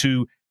being able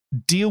to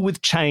deal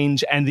with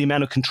change and the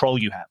amount of control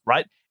you have,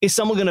 right? Is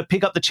someone going to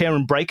pick up the chair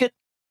and break it?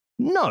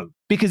 No,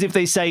 because if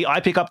they say,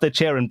 I pick up the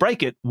chair and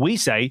break it, we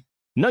say,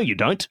 no, you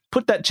don't.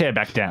 Put that chair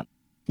back down.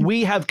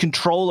 We have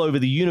control over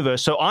the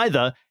universe. So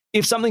either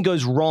if something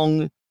goes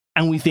wrong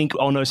and we think,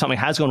 oh no, something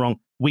has gone wrong,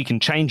 we can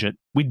change it.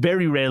 We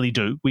very rarely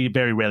do. We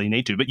very rarely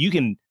need to. But you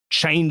can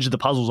change the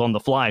puzzles on the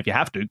fly if you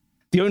have to.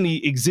 The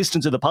only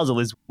existence of the puzzle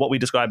is what we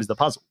describe as the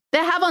puzzle.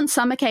 There have on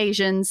some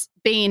occasions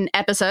been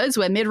episodes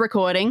where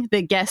mid-recording,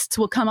 the guests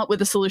will come up with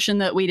a solution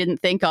that we didn't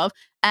think of,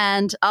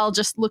 and I'll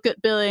just look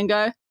at Billy and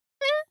go,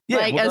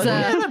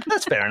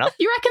 that's fair enough.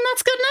 You reckon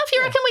that's good enough?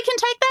 You reckon we can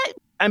take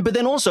that? But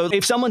then also,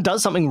 if someone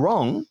does something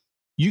wrong,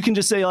 you can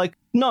just say like,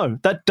 no,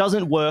 that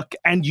doesn't work,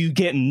 and you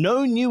get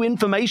no new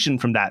information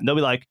from that. And they'll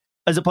be like,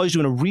 as opposed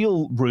to in a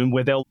real room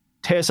where they'll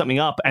tear something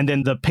up and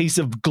then the piece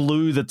of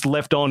glue that's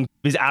left on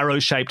is arrow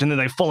shaped and then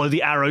they follow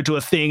the arrow to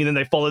a thing and then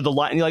they follow the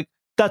light and you're like,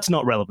 that's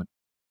not relevant.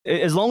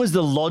 As long as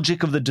the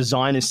logic of the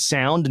design is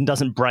sound and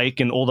doesn't break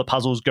and all the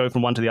puzzles go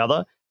from one to the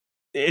other,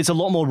 it's a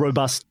lot more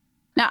robust.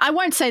 Now, I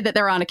won't say that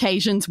there aren't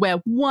occasions where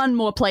one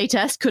more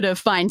playtest could have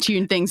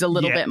fine-tuned things a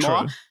little bit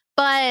more,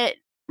 but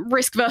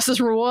risk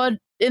versus reward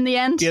in the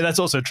end. Yeah, that's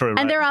also true. Right?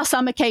 And there are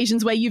some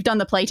occasions where you've done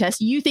the playtest,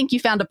 you think you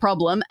found a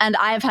problem, and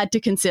I have had to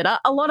consider.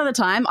 A lot of the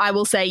time, I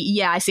will say,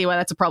 yeah, I see why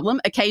that's a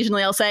problem.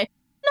 Occasionally, I'll say,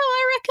 no,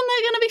 I reckon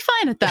they're going to be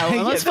fine at that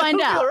one. Let's find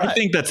out. Right. I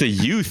think that's a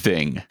you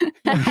thing.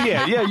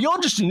 yeah,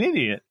 you're just an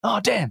idiot. Oh,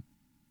 damn.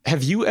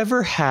 Have you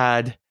ever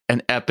had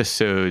an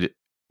episode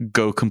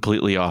go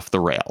completely off the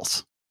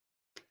rails?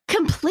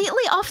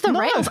 Completely off the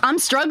rails? I'm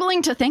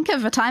struggling to think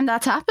of a time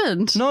that's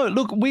happened. No,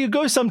 look, we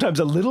go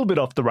sometimes a little bit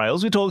off the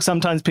rails. We talk,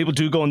 sometimes people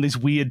do go on these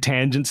weird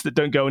tangents that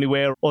don't go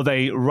anywhere, or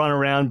they run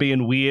around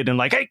being weird and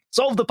like, hey,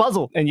 solve the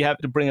puzzle, and you have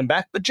to bring them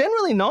back. But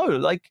generally, no.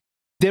 Like,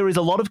 there is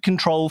a lot of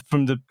control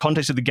from the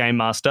context of the game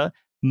master.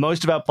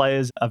 Most of our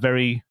players are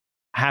very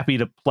happy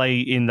to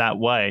play in that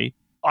way.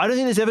 I don't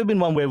think there's ever been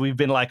one where we've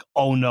been like,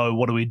 oh no,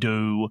 what do we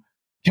do?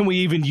 Can we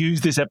even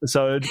use this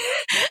episode?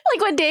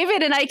 Like when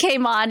David and I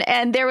came on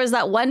and there was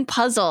that one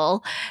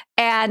puzzle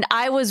and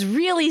I was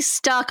really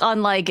stuck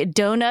on like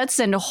donuts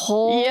and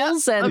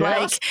holes and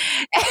like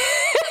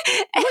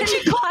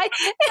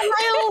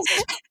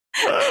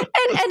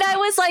and I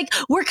was like,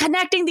 we're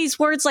connecting these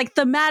words like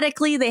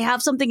thematically, they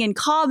have something in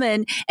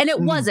common, and it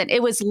wasn't.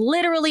 It was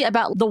literally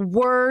about the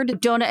word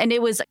donut, and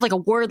it was like a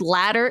word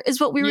ladder is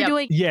what we were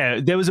doing.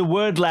 Yeah, there was a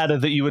word ladder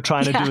that you were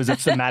trying to do as a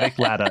thematic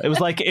ladder. It was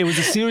like, it was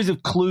a series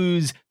of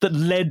clues that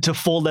led to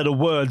 4-letter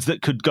words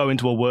that could go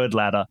into a word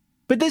ladder.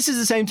 But this is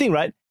the same thing,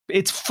 right?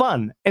 It's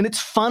fun, and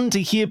it's fun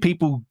to hear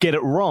people get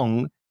it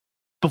wrong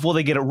before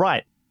they get it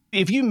right.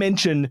 If you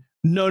mention,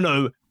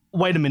 no,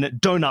 wait a minute,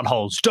 donut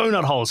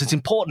holes, it's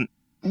important.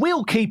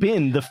 We'll keep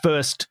in the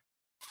first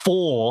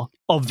 4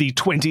 of the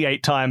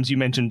 28 times you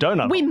mentioned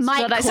donut We holes.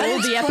 might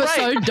call the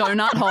episode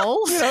Donut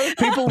Holes. You know,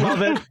 people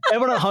love it.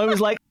 Everyone at home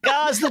is like,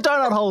 it's the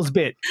donut holes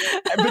bit.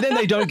 But then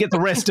they don't get the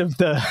rest of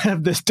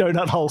this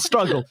donut hole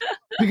struggle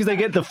because they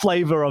get the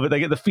flavor of it. They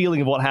get the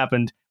feeling of what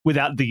happened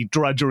without the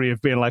drudgery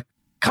of being like,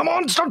 come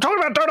on, stop talking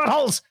about donut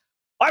holes.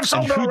 I've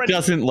solved it Who already.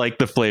 doesn't like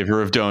the flavor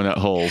of donut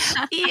holes?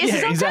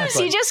 Sometimes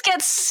exactly. you just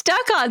get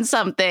stuck on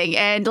something,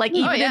 and like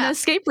even in an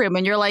escape room,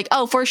 and you're like,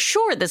 oh, for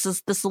sure, this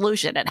is the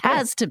solution. It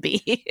has to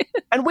be.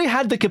 And we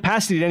had the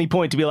capacity at any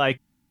point to be like,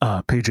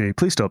 PG,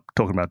 please stop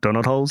talking about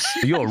donut holes.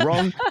 You're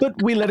wrong.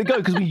 But we let it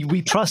go because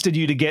we trusted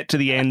you to get to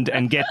the end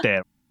and get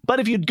there. But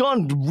if you'd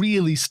gone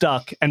really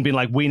stuck and been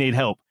like, we need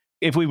help,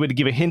 if we were to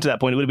give a hint at that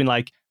point, it would have been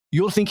like,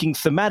 you're thinking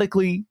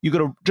thematically, you've got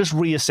to just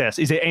reassess.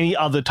 Is there any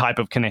other type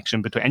of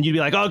connection between? And you'd be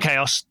like, okay,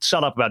 I'll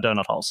shut up about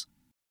donut holes.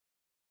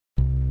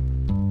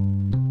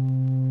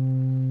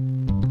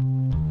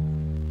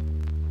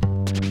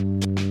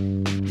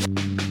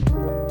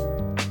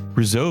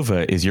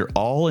 Rizova is your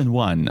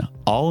all-in-one,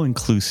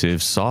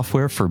 all-inclusive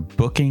software for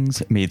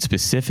bookings made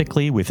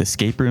specifically with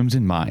escape rooms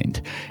in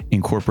mind.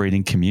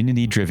 Incorporating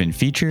community-driven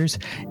features,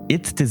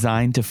 it's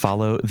designed to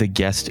follow the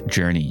guest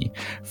journey,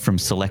 from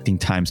selecting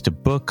times to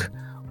book,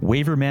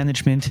 waiver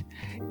management,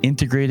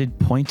 integrated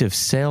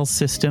point-of-sale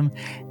system,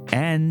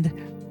 and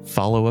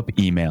follow-up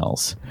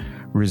emails.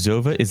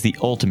 Rizova is the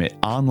ultimate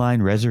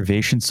online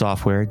reservation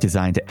software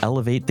designed to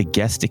elevate the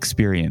guest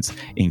experience,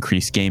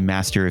 increase game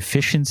master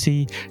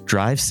efficiency,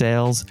 drive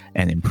sales,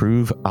 and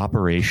improve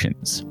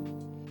operations.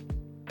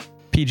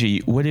 PG,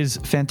 what is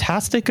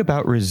fantastic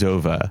about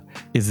Rizova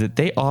is that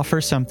they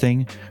offer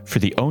something for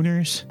the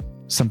owners,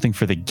 something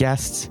for the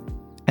guests,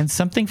 and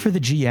something for the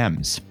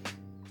GMs.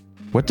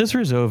 What does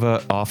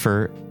Rizova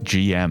offer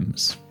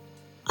GMs?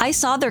 I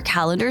saw their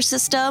calendar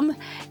system,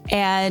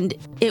 and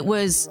it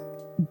was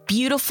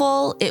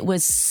beautiful. It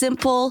was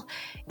simple.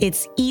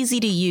 It's easy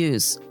to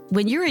use.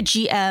 When you're a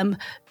GM,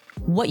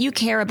 what you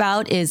care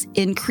about is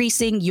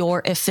increasing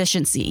your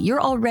efficiency.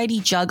 You're already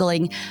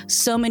juggling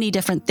so many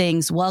different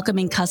things,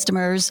 welcoming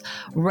customers,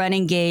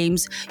 running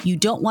games. You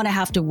don't want to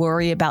have to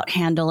worry about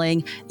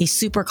handling a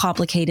super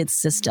complicated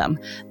system.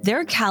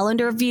 Their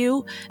calendar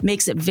view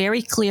makes it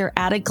very clear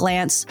at a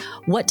glance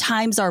what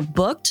times are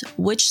booked,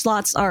 which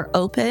slots are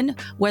open,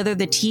 whether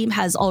the team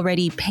has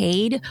already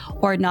paid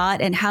or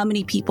not, and how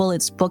many people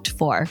it's booked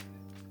for.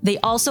 They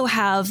also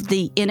have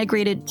the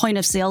integrated point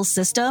of sale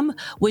system,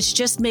 which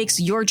just makes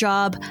your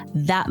job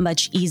that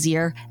much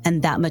easier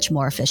and that much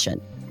more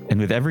efficient. And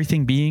with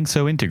everything being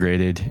so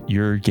integrated,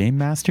 your game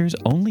masters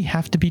only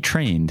have to be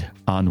trained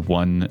on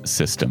one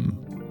system.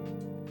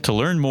 To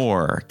learn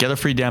more, get a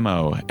free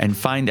demo, and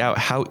find out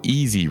how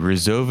easy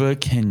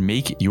Rizova can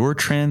make your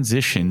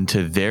transition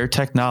to their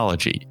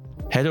technology,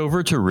 head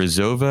over to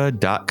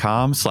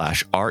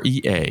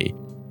rizova.com/REA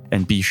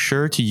and be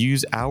sure to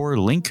use our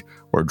link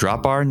or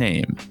drop our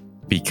name,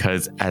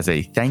 because as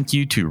a thank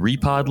you to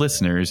Repod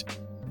listeners,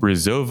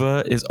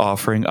 Rizova is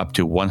offering up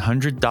to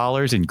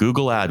 $100 in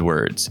Google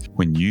AdWords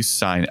when you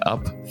sign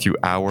up through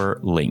our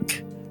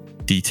link.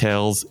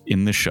 Details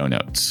in the show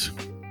notes.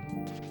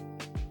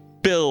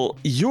 Bill,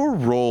 your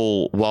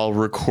role while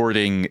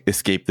recording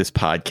Escape This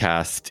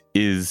Podcast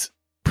is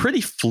pretty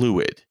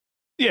fluid.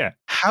 Yeah.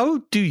 How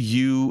do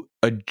you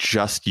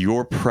adjust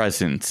your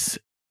presence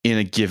in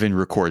a given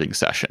recording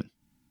session?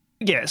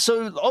 Yeah,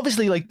 so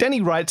obviously, like,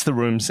 Dani writes the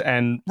rooms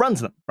and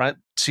runs them, right?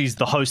 She's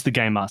the host, the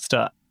game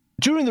master.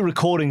 During the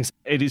recordings,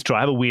 it is true,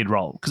 I have a weird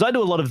role, because I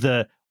do a lot of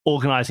the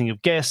organizing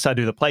of guests, I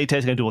do the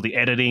playtesting, I do all the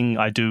editing,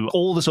 I do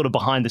all the sort of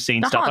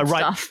behind-the-scenes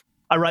stuff.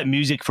 I write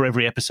music for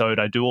every episode,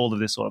 I do all of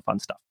this sort of fun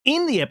stuff.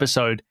 In the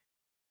episode,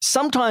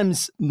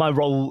 sometimes my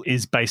role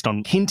is based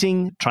on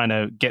hinting, trying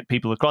to get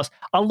people across.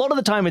 A lot of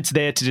the time, it's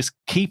there to just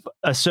keep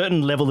a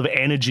certain level of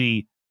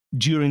energy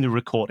during the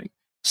recording.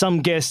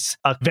 Some guests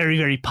are very,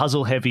 very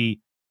puzzle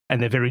heavy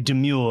and they're very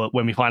demure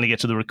when we finally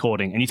get to the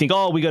recording. And you think,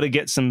 we got to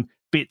get some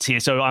bits here.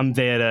 So I'm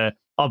there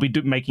I'll be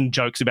making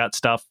jokes about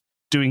stuff,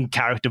 doing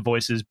character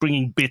voices,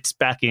 bringing bits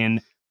back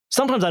in.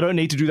 Sometimes I don't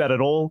need to do that at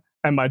all.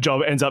 And my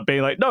job ends up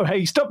being like, no,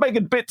 hey, stop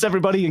making bits,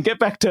 everybody, and get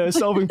back to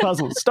solving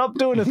puzzles. Stop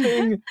doing a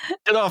thing.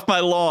 Get off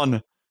my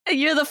lawn.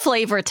 You're the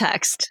flavor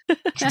text.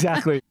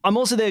 Exactly. I'm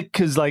also there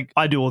because, like,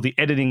 I do all the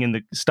editing and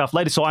the stuff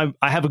later, so I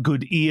have a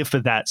good ear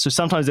for that. So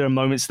sometimes there are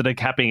moments that are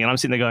happening, and I'm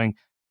sitting there going,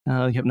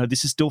 no,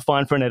 this is still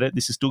fine for an edit.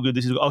 This is still good.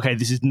 Okay,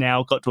 this has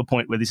now got to a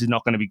point where this is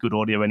not going to be good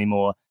audio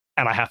anymore,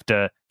 and I have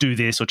to do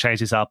this or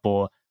change this up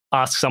or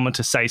ask someone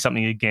to say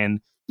something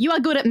again. You are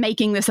good at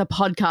making this a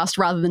podcast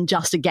rather than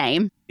just a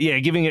game. Yeah,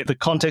 giving it the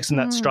context and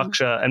that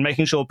structure and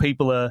making sure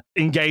people are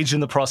engaged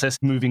in the process,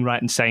 moving right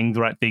and saying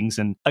the right things.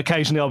 And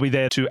occasionally I'll be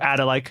there to add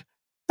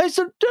hey,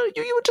 so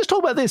you were just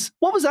talking about this.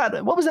 What was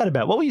that? What was that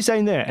about? What were you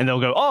saying there? And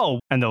they'll go,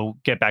 and they'll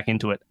get back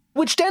into it,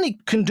 which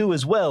Dani can do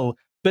as well.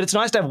 But it's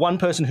nice to have one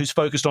person who's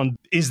focused on,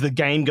 is the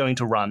game going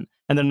to run?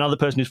 And then another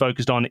person who's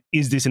focused on,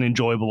 is this an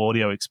enjoyable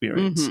audio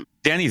experience?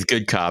 Mm-hmm. Dani's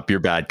good cop, you're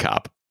bad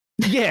cop.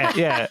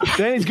 Yeah.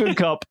 Dani's good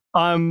cop.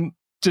 I'm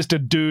just a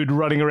dude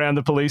running around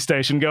the police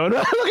station going,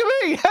 look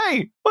at me,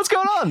 hey, what's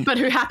going on? But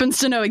who happens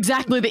to know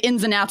exactly the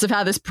ins and outs of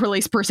how this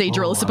police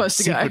procedural is supposed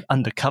to go. Secret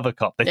undercover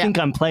cop. They think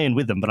I'm playing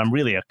with them, but I'm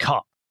really a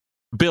cop.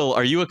 Bill,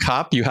 are you a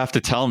cop? You have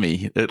to tell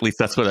me. At least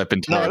that's what I've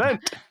been told. No, I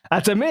don't.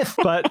 That's a myth,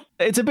 but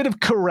it's a bit of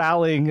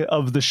corralling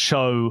of the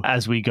show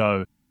as we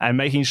go and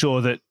making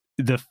sure that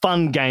the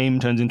fun game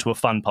turns into a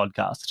fun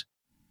podcast.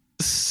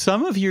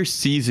 Some of your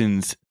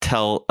seasons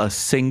tell a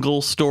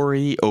single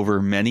story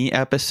over many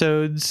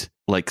episodes,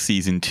 like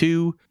season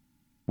 2,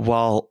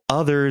 while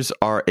others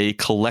are a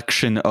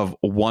collection of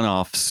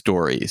one-off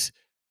stories.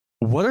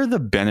 What are the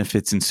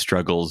benefits and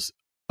struggles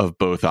of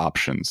both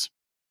options?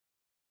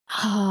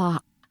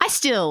 I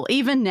still,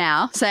 even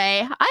now,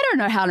 say, I don't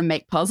know how to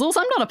make puzzles.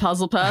 I'm not a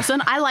puzzle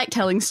person. I like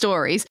telling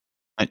stories.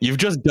 You've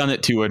just done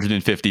it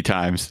 250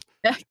 times.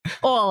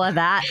 All of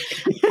that.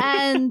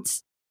 And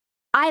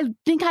I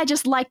think I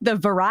just like the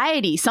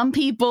variety. Some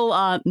people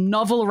are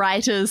novel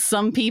writers.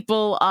 Some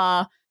people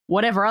are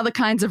whatever other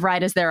kinds of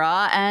writers there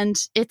are. And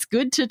it's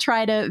good to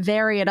try to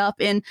vary it up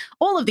in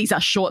all of these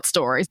are short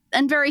stories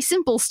and very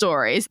simple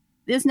stories.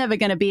 There's never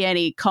going to be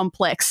any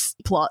complex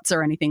plots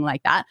or anything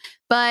like that.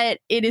 But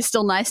it is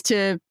still nice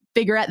to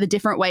figure out the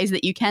different ways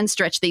that you can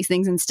stretch these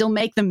things and still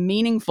make them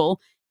meaningful,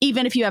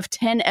 even if you have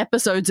 10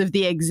 episodes of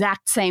the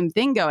exact same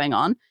thing going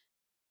on.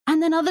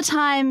 And then other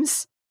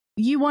times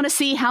you want to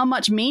see how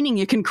much meaning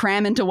you can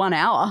cram into 1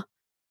 hour.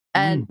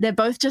 And they're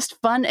both just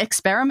fun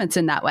experiments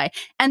in that way.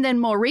 And then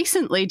more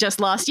recently, just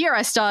last year,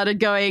 I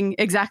started going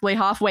exactly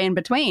halfway in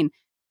between.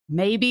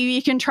 Maybe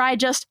you can try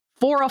just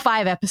 4 or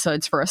 5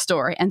 episodes for a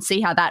story and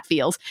see how that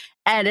feels.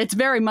 And it's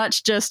very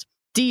much just,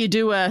 do you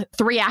do a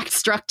 3-act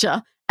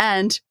structure?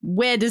 And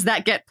where does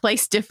that get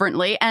placed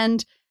differently?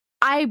 And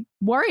I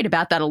worried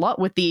about that a lot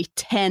with the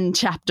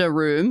 10-chapter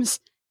rooms.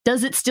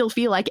 Does it still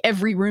feel like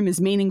every room is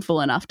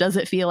meaningful enough? Does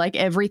it feel like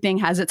everything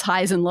has its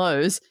highs and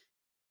lows?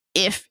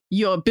 If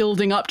you're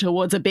building up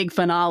towards a big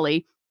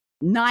finale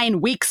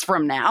 9 weeks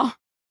from now,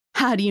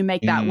 how do you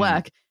make that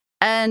work?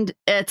 And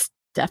it's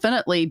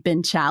definitely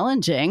been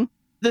challenging.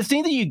 The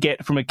thing that you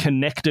get from a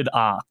connected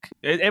arc,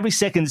 every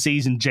second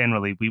season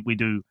generally, we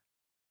do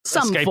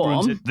Some escape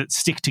form. rooms that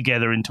stick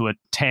together into a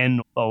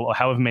 10 or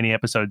however many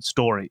episode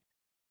story.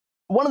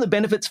 One of the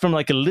benefits from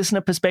like a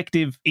listener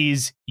perspective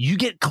is you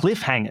get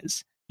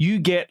cliffhangers. You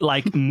get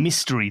like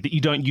mystery that you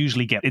don't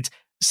usually get. It's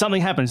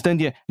something happens, then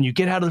you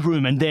get out of the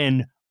room and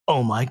then,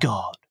 oh my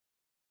God,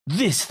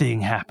 this thing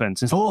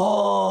happens.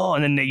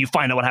 And then you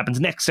find out what happens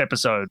next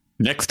episode.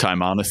 Next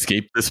time on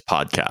Escape This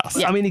Podcast.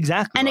 Yeah. I mean,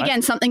 exactly. And right?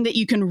 again, something that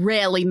you can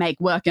rarely make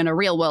work in a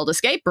real world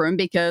escape room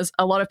because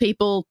a lot of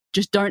people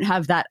just don't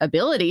have that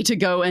ability to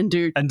go and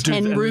do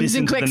 10 rooms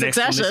in quick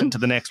succession. Listen to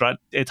the next, right?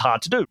 It's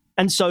hard to do.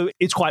 And so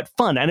it's quite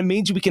fun. And it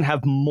means we can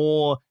have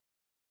more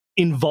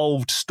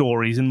involved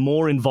stories and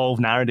more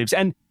involved narratives.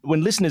 And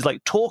when listeners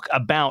like talk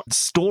about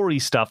story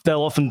stuff,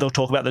 they'll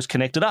talk about those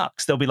connected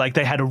arcs. They'll be like,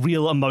 they had a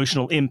real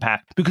emotional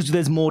impact because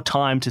there's more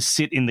time to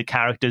sit in the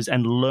characters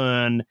and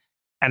learn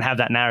and have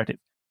that narrative.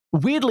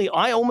 Weirdly,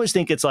 I almost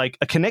think it's like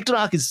a connected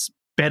arc is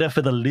better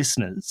for the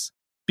listeners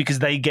because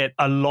they get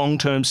a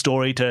long-term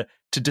story to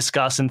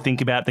discuss and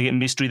think about. They get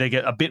mystery. They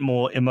get a bit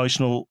more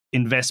emotional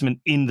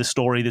investment in the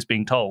story that's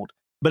being told.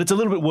 But it's a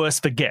little bit worse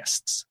for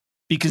guests.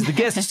 Because the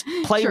guests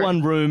play Sure.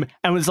 one room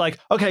and was like,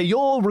 okay,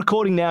 you're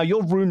recording now,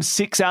 your room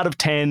 6 out of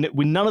 10,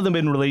 with none of them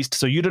been released,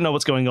 so you don't know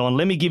what's going on.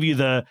 Let me give you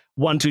the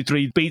 1, 2,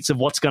 3 beats of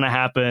what's going to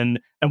happen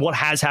and what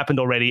has happened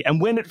already.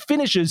 And when it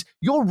finishes,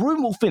 your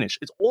room will finish.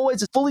 It's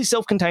always a fully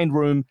self-contained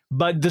room,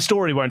 but the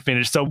story won't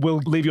finish. So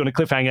we'll leave you on a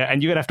cliffhanger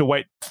and you're going to have to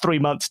wait 3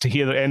 months to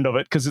hear the end of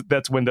it because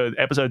that's when the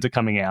episodes are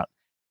coming out.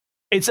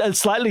 It's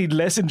slightly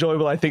less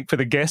enjoyable, I think, for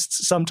the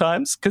guests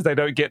sometimes because they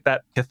don't get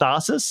that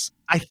catharsis.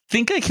 I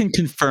think I can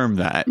confirm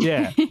that.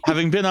 Yeah.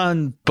 Having been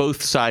on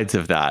both sides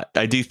of that,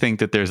 I do think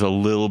that there's a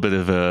little bit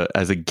of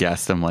as a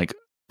guest, I'm like,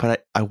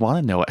 but I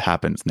want to know what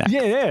happens next.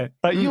 Yeah.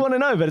 Like, you want to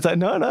know, but it's like,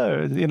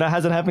 no, it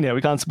hasn't happened yet.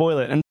 We can't spoil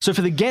it. And so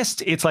for the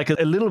guest, it's like a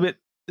little bit,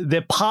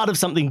 they're part of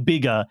something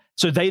bigger,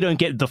 so they don't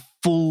get the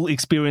full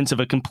experience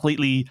of a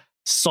completely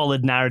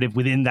solid narrative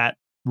within that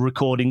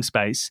recording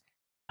space.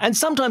 And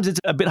sometimes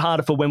it's a bit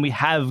harder for when we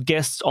have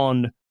guests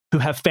on who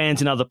have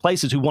fans in other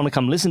places who want to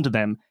come listen to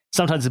them.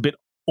 Sometimes it's a bit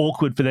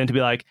awkward for them to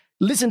be like,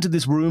 listen to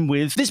this room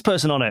with this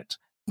person on it.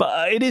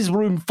 But it is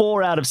room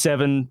 4 out of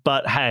 7,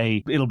 but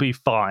hey, it'll be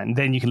fine.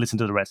 Then you can listen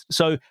to the rest.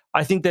 So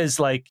I think there's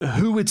like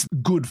who it's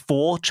good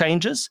for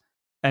changes.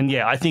 And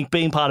yeah, I think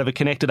being part of a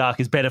connected arc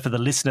is better for the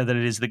listener than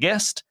it is the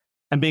guest.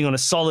 And being on a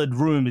solid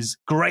room is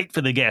great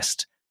for the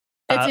guest.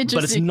 It's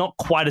but it's not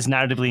quite as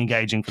narratively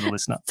engaging for the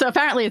listener. So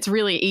apparently it's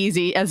really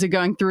easy as you're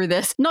going through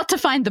this, not to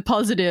find the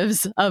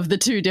positives of the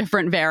 2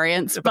 different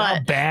variants,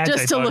 but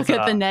just to look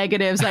at the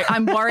negatives. Like,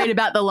 I'm worried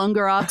about the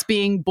longer arcs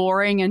being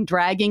boring and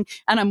dragging,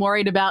 and I'm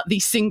worried about the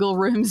single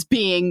rooms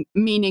being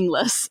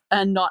meaningless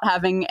and not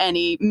having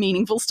any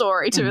meaningful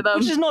story to them.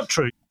 Which is not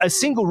true. A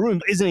single room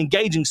is an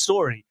engaging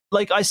story.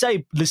 Like I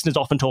say, listeners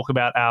often talk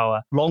about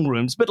our long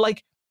rooms, but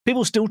like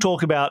people still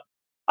talk about,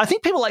 I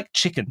think people like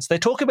chickens. They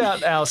talk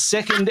about our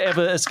second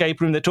ever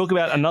escape room. They talk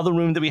about another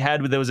room that we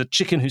had where there was a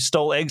chicken who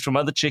stole eggs from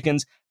other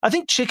chickens. I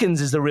think chickens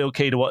is the real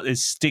key to what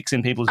sticks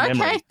in people's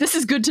memory. Okay, this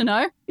is good to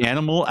know.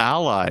 Animal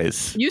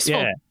allies. Useful.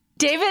 Yeah.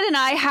 David and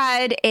I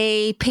had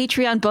a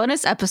Patreon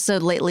bonus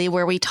episode lately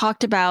where we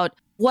talked about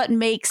what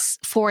makes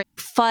for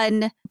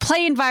fun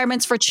play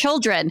environments for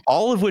children.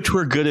 All of which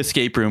were good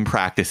escape room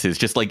practices,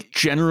 just like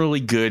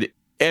generally good.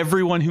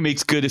 Everyone who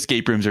makes good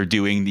escape rooms are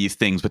doing these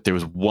things, but there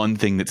was one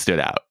thing that stood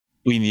out.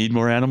 We need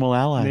more animal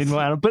allies.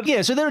 But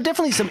yeah, so there are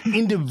definitely some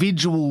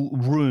individual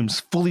rooms,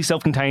 fully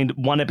self-contained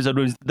one-episode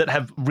rooms that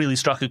have really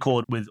struck a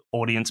chord with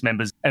audience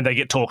members and they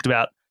get talked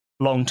about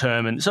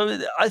long-term. And so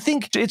I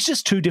think it's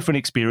just two different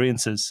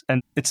experiences.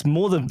 And it's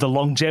more the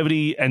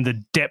longevity and the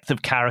depth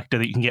of character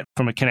that you can get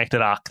from a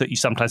connected arc that you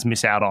sometimes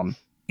miss out on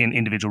in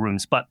individual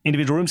rooms. But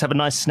individual rooms have a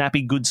nice,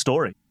 snappy, good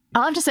story.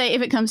 I'll have to say,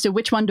 if it comes to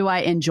which one do I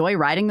enjoy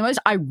writing the most,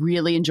 I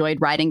really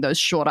enjoyed writing those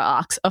shorter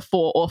arcs, a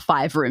 4 or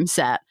 5 room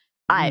set.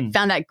 I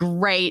found that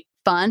great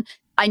fun.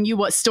 I knew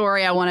what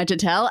story I wanted to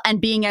tell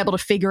and being able to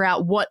figure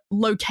out what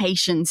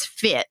locations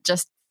fit,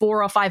 just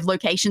 4 or 5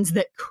 locations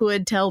that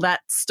could tell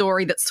that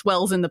story that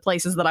swells in the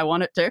places that I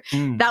want it to.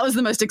 That was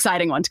the most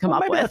exciting one to come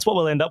up with. Maybe that's what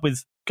we'll end up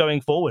with going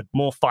forward,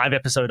 more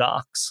 5-episode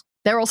arcs.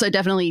 They're also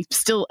definitely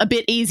still a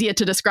bit easier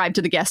to describe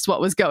to the guests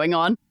what was going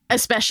on,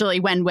 especially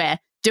when we're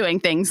doing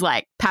things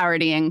like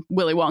parodying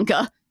Willy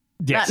Wonka.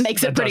 Yes, that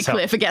makes it pretty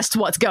clear for guests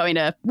what's going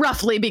to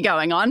roughly be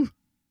going on. That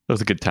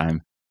was a good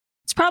time.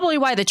 It's probably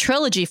why the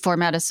trilogy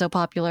format is so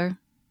popular.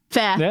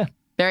 Fair. Yeah.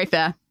 Very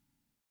fair.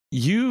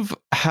 You've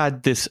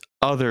had this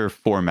other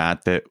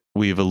format that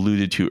we've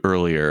alluded to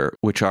earlier,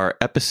 which are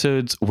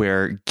episodes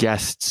where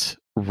guests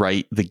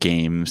write the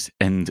games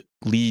and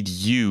lead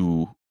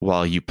you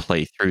while you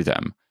play through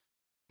them.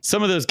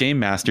 Some of those game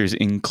masters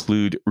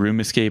include Room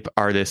Escape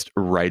artist,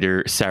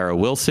 writer Sarah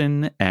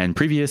Wilson, and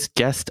previous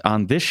guest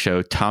on this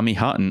show, Tommy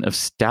Houghton of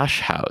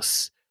Stash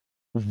House.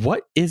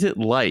 What is it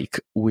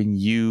like when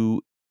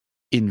you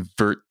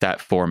invert that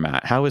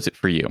format? How is it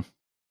for you?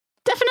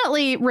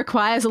 Definitely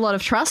requires a lot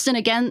of trust. And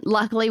again,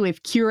 luckily,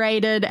 we've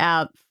curated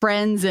our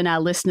friends and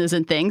our listeners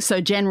and things. So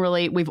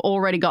generally, we've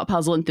already got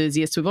puzzle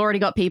enthusiasts. We've already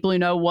got people who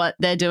know what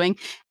they're doing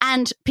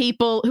and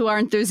people who are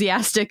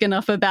enthusiastic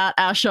enough about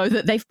our show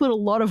that they've put a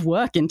lot of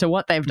work into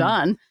what they've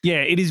done.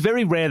 Yeah, it is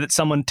very rare that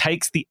someone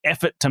takes the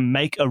effort to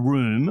make a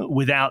room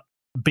without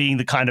being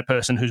the kind of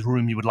person whose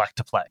room you would like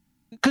to play.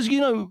 Because,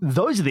 you know,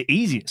 those are the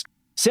easiest.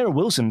 Sarah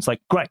Wilson's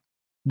like, great.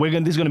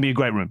 This is going to be a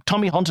great room.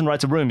 Tommy Houghton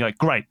writes a room. You're like,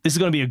 great. This is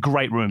going to be a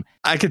great room.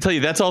 I can tell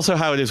you that's also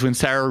how it is when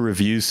Sarah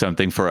reviews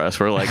something for us.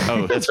 We're like,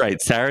 oh, that's right.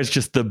 Sarah's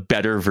just the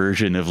better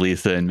version of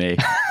Lisa and me.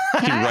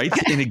 She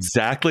writes in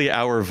exactly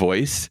our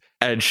voice,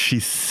 and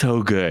she's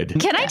so good.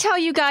 Can I tell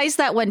you guys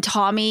that when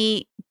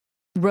Tommy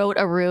wrote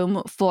a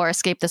room for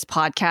Escape This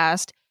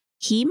Podcast,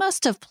 he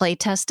must have play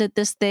tested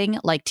this thing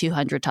like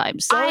 200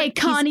 times. I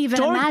can't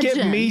even imagine. Don't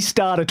get me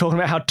started talking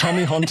about how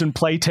Tommy Houghton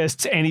play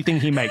tests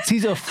anything he makes.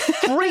 He's a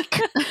freak.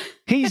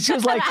 He's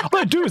just like,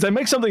 what I do is I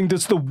make something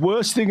that's the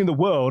worst thing in the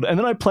world, and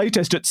then I play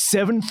test it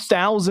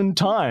 7,000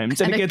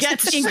 times, and it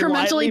gets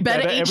incrementally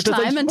better each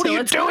time until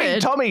it's what are you doing,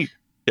 good. Tommy?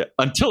 Yeah,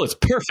 until it's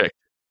perfect.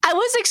 I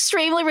was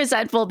extremely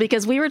resentful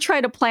because we were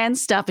trying to plan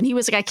stuff and he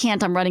was like, I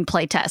can't, I'm running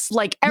play tests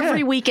like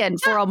every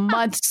weekend for a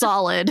month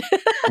solid.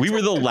 We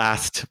were the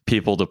last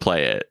people to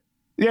play it.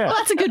 Yeah. Well,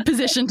 that's a good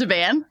position to be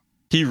in.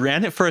 He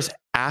ran it for us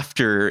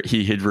after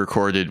he had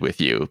recorded with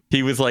you.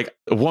 He was like,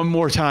 one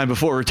more time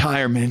before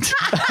retirement.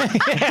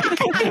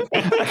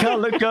 I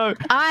can't let go.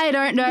 I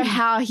don't know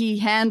how he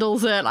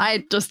handles it.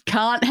 I just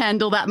can't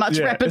handle that much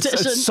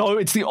repetition.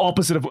 It's the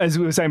opposite of, as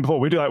we were saying before,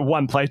 we do like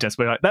one playtest.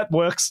 We're like, that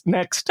works,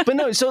 next. But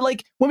no, so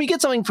like when we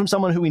get something from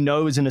someone who we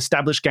know is an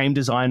established game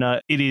designer,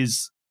 it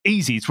is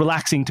easy. It's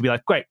relaxing to be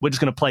like, great, we're just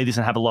going to play this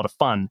and have a lot of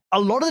fun. A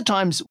lot of the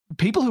times,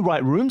 people who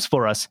write rooms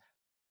for us,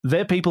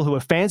 they're people who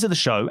are fans of the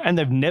show and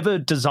they've never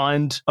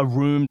designed a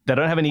room. They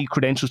don't have any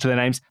credentials to their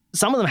names.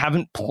 Some of them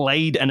haven't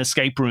played an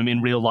escape room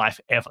in real life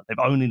ever. They've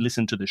only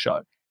listened to the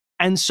show.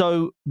 And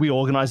so we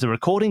organize the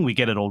recording, we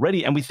get it all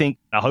ready, and we think,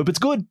 I hope it's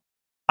good.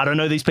 I don't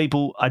know these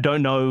people. I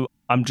don't know.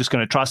 I'm just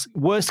going to trust.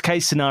 Worst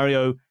case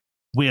scenario,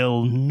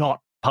 we'll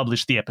not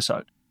publish the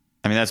episode.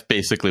 I mean, that's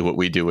basically what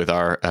we do with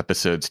our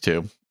episodes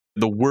too.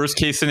 The worst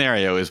case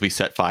scenario is we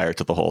set fire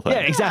to the whole thing.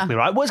 Yeah, exactly,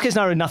 right? Worst case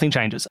scenario, nothing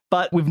changes.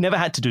 But we've never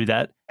had to do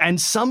that. And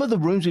some of the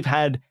rooms we've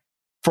had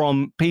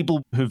from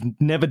people who've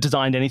never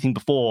designed anything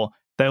before,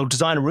 they'll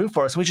design a room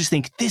for us. And we just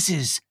think, this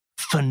is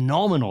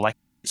phenomenal. Like,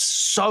 it's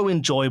so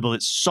enjoyable.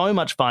 It's so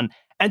much fun.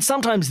 And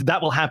sometimes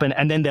that will happen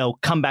and then they'll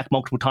come back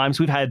multiple times.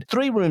 We've had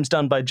 3 rooms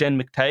done by Jen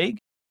McTague.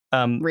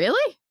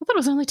 Really? I thought it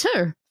was only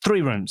 2.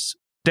 3 rooms,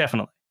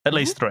 definitely. At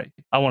least 3,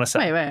 I want to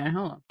say. Wait,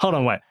 hold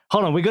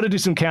on. We've got to do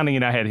some counting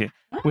in our head here.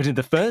 We did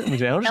the first, we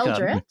did Eldritch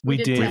Garden. We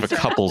have a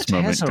couples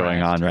moment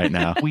going on right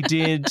now. We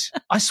did,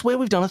 I swear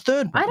we've done a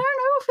 3rd one. I don't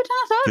know if we've done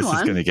a 3rd one. This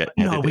is going to get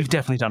edited. No, we've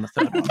definitely done a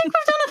 3rd one. I think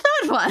we've done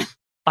a 3rd one.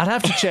 I'd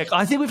have to check.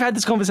 I think we've had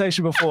this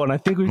conversation before, and I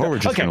think we're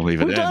just going to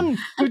leave it in.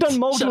 We've done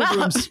multiple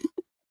rooms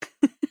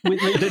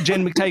with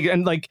Jen McTague,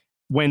 and like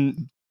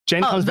when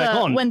Jen comes back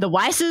on. When the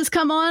Weisses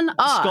come on,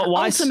 Scott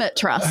Weiss ultimate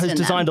trust has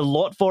designed a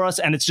lot for us,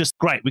 and it's just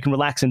great. We can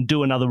relax and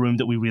do another room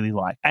that we really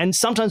like. And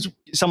sometimes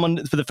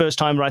someone for the first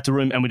time writes a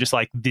room and we're just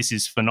like, this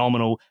is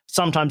phenomenal.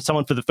 Sometimes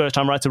someone for the first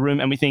time writes a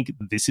room and we think,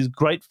 this is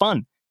great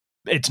fun.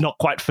 It's not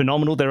quite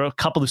phenomenal. There are a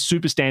couple of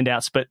super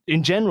standouts, but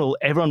in general,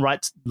 everyone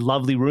writes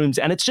lovely rooms.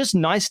 And it's just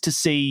nice to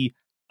see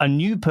a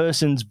new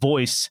person's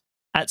voice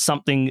at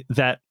something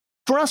that,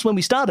 for us, when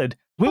we started,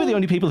 we were the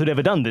only people who'd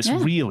ever done this,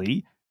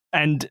 really.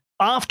 And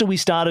after we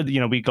started,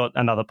 we got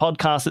another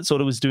podcast that sort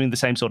of was doing the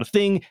same sort of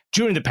thing.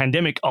 During the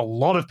pandemic, a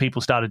lot of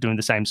people started doing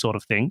the same sort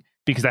of thing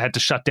because they had to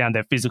shut down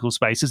their physical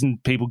spaces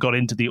and people got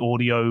into the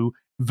audio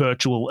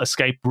virtual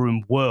escape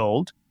room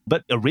world.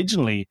 But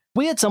originally,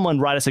 we had someone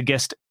write us a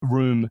guest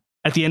room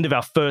at the end of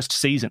our first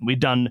season.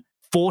 We'd done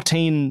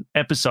 14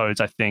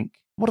 episodes, I think.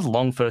 What a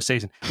long first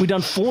season. We'd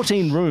done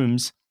 14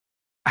 rooms,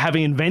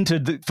 having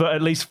invented, for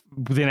at least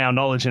within our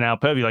knowledge and our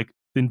purview, like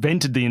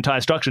invented the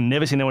entire structure,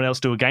 never seen anyone else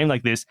do a game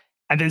like this.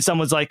 And then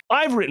someone's like,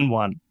 I've written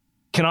one.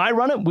 Can I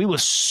run it? We were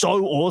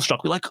so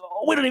awestruck. We're like,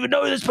 oh, we don't even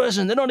know this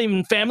person. They're not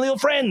even family or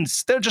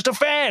friends. They're just a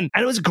fan.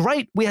 And it was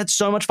great. We had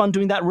so much fun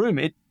doing that room.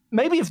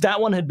 Maybe if that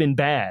one had been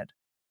bad,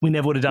 we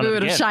never would have done it again. We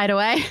would have shied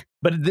away.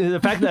 But the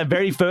fact that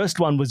very first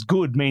one was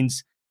good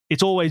means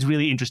it's always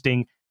really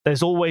interesting.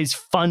 There's always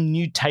fun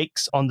new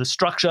takes on the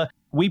structure.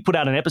 We put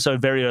out an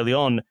episode very early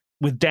on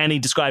with Dani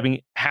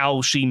describing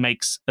how she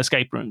makes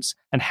escape rooms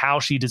and how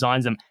she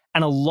designs them.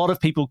 And a lot of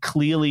people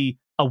clearly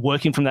are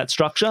working from that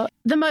structure.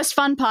 The most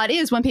fun part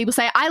is when people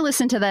say, I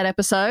listened to that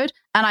episode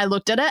and I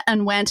looked at it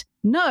and went,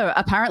 no,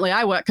 apparently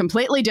I work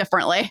completely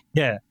differently.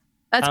 Yeah.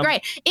 That's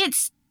great.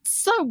 It's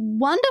so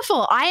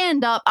wonderful. I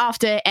end up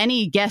after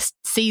any guest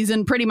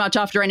season, pretty much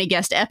after any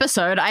guest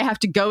episode, I have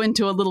to go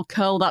into a little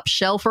curled up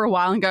shell for a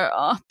while and go,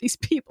 oh, these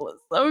people are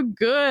so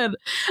good.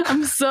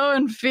 I'm so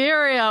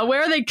inferior.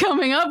 Where are they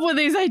coming up with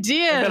these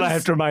ideas? And then I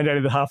have to remind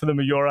Annie that half of them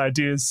are your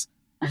ideas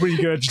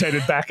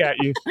regurgitated back at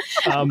you.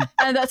 And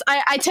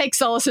I take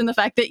solace in the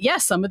fact that,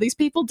 yes, some of these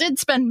people did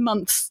spend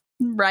months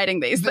writing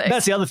these things.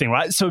 That's the other thing,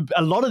 right? So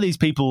a lot of these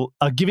people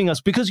are giving us,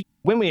 because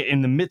when we're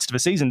in the midst of a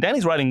season,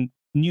 Dani's writing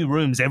new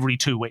rooms every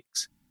 2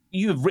 weeks.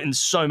 You have written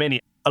so many.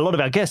 A lot of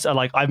our guests are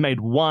like, I've made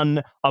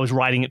one, I was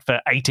writing it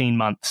for 18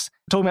 months.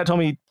 Talking about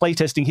Tommy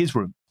playtesting his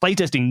room,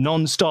 playtesting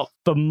non-stop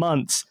for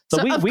months. So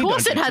of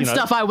course it had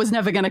stuff I was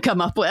never going to come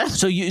up with.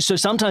 So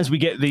sometimes we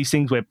get these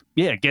things where,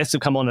 guests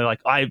have come on and they're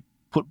like, I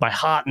put my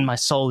heart and my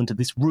soul into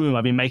this room.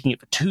 I've been making it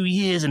for 2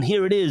 years and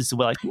here it is. So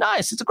we're like,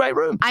 nice, it's a great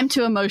room. I'm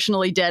too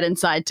emotionally dead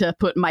inside to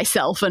put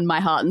myself and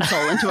my heart and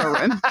soul into a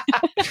room.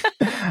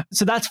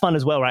 So that's fun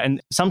as well, right?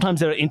 And sometimes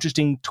there are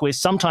interesting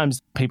twists.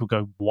 Sometimes people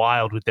go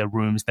wild with their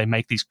rooms. They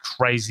make these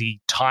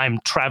crazy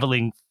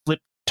time-traveling,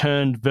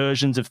 flip-turned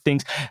versions of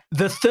things.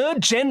 The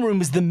third gen room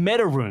is the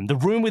meta room. The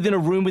room within a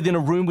room within a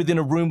room within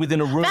a room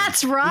within a room.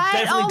 That's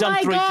right. Oh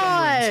my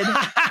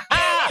God.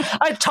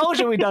 I told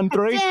you we'd done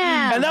 3.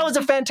 Damn. And that was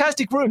a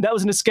fantastic room. That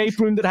was an escape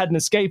room that had an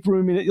escape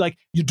room in it. Like,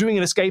 you're doing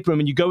an escape room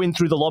and you go in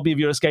through the lobby of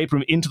your escape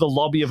room into the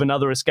lobby of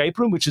another escape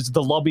room, which is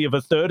the lobby of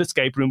a third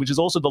escape room, which is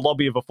also the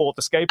lobby of a fourth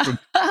escape room.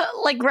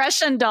 Like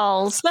Russian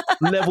dolls.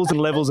 Levels and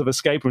levels of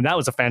escape room. That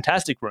was a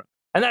fantastic room.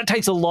 And that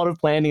takes a lot of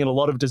planning and a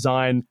lot of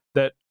design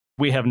that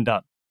we haven't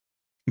done.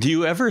 Do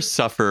you ever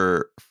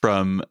suffer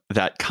from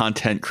that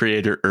content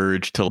creator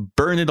urge to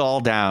burn it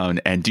all down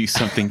and do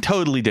something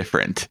totally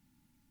different?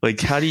 Like,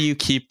 how do you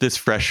keep this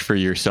fresh for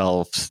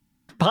yourselves?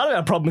 Part of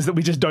our problem is that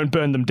we just don't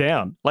burn them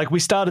down. Like, we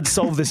started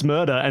Solve This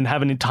Murder and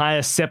have an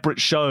entire separate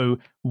show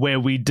where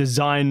we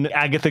design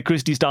Agatha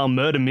Christie-style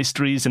murder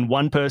mysteries, and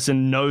one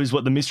person knows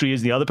what the mystery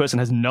is, the other person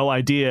has no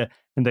idea,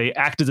 and they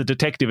act as a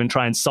detective and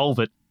try and solve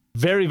it.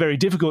 Very, very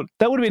difficult.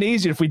 That would have been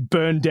easier if we'd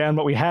burned down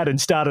what we had and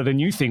started a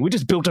new thing. We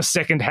just built a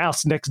second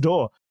house next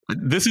door.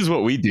 This is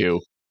what we do.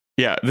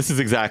 Yeah, this is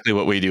exactly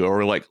what we do. Or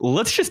we're like,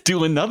 let's just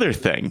do another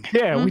thing.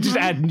 Yeah, we just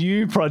add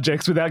new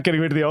projects without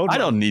getting rid of the old one. I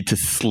don't need to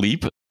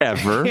sleep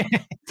ever.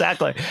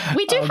 Exactly.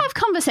 We do have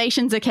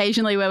conversations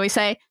occasionally where we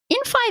say, in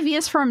 5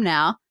 years from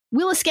now,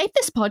 will Escape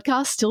This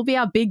Podcast still be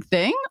our big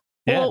thing?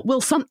 Yeah. Or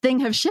will something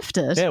have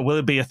shifted? Yeah, will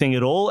it be a thing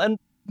at all? And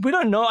we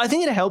don't know. I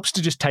think it helps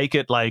to just take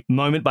it like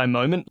moment by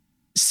moment.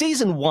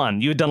 Season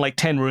 1, you had done like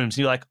 10 rooms. And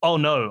you're like, oh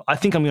no, I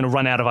think I'm going to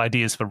run out of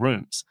ideas for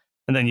rooms.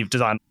 And then you've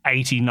designed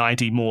 80,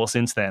 90 more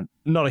since then.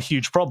 Not a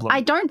huge problem.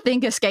 I don't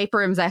think escape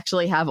rooms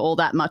actually have all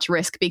that much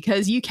risk,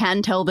 because you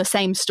can tell the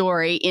same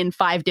story in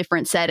 5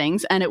 different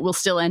settings and it will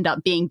still end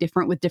up being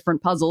different with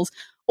different puzzles.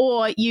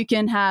 Or you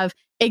can have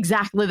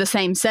exactly the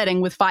same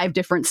setting with 5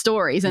 different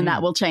stories and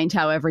that will change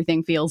how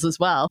everything feels as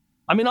well.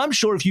 I mean, I'm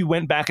sure if you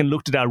went back and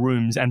looked at our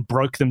rooms and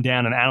broke them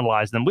down and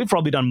analyzed them, we've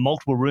probably done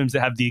multiple rooms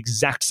that have the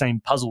exact same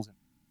puzzles in them.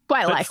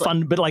 Quite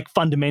likely. But like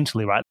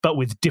fundamentally, right? But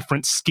with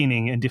different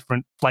skinning and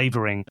different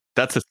flavoring.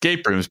 That's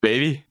escape rooms,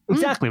 baby.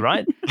 Exactly,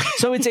 right?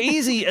 So it's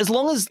easy, as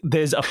long as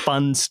there's a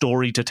fun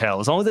story to tell,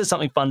 as long as there's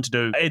something fun to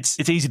do, it's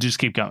easy to just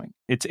keep going.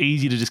 It's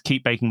easy to just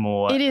keep making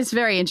more. It is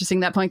very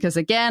interesting, that point, because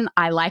again,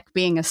 I like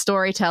being a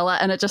storyteller,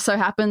 and it just so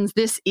happens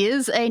this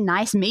is a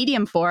nice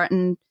medium for it.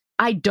 And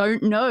I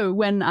don't know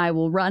when I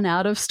will run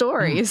out of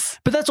stories.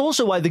 But that's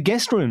also why the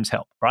guest rooms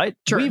help, right?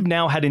 True. We've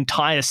now had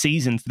entire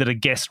seasons that are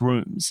guest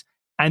rooms.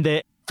 And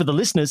they're, for the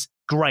listeners,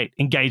 great,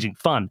 engaging,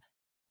 fun.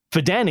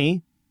 For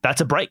Dani, that's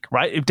a break,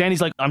 right? If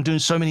Dani's like, I'm doing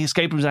so many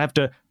escape rooms,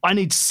 I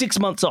need 6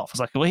 months off. It's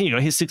like, well, here you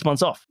go, here's 6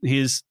 months off.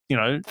 Here's,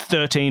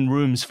 13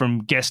 rooms from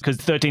guests, because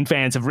 13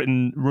 fans have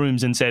written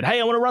rooms and said, hey,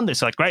 I want to run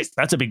this. Like, great,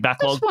 that's a big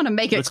backlog. I just want to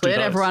make it clear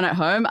to everyone at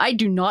home, I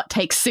do not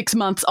take 6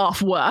 months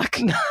off work.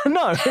 No.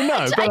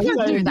 I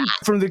don't do that.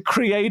 From the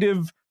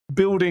creative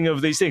building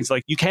of these things,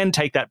 like, you can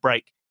take that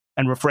break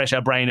and refresh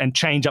our brain and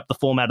change up the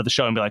format of the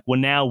show and be like, well,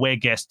 now we're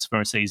guests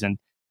for a season.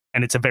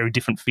 And it's a very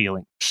different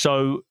feeling.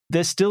 So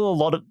there's still a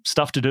lot of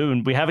stuff to do.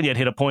 And we haven't yet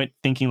hit a point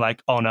thinking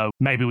like, oh no,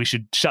 maybe we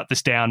should shut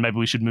this down. Maybe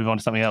we should move on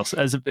to something else.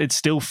 As it's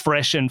still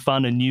fresh and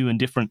fun and new and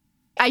different.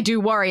 I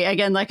do worry,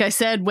 again, like I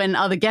said, when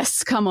other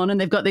guests come on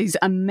and they've got these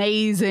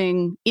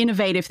amazing,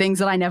 innovative things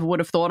that I never would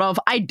have thought of.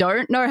 I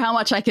don't know how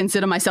much I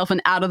consider myself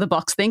an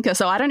out-of-the-box thinker,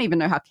 so I don't even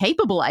know how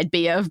capable I'd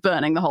be of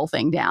burning the whole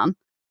thing down.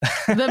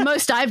 The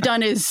most I've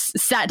done is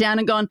sat down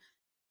and gone,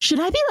 should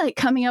I be like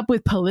coming up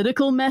with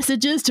political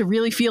messages to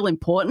really feel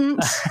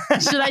important?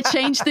 Should I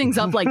change things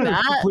up like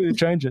that? Completely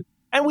change it.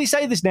 And we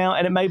say this now,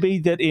 and it may be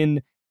that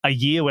in a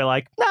year we're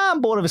like, nah, I'm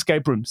bored of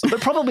escape rooms.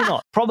 But probably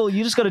not. Probably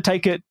you just got to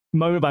take it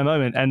moment by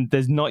moment. And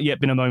there's not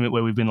yet been a moment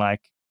where we've been like,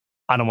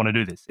 I don't want to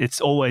do this.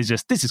 It's always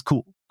just, this is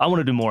cool. I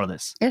want to do more of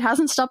this. It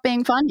hasn't stopped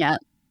being fun yet.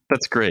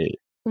 That's great.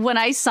 When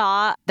I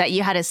saw that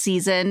you had a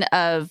season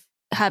of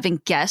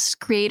having guest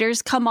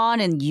creators come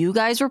on and you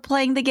guys were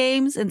playing the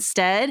games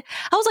instead,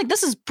 I was like,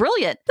 this is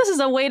brilliant. This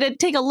is a way to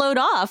take a load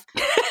off.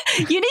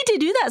 You need to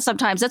do that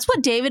sometimes. That's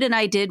what David and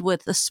I did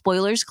with the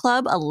Spoilers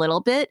Club a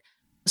little bit.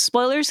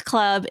 Spoilers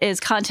Club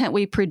is content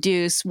we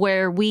produce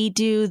where we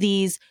do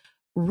these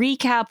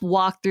recap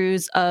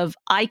walkthroughs of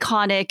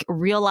iconic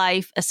real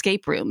life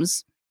escape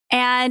rooms.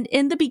 And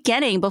in the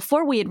beginning,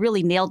 before we had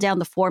really nailed down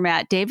the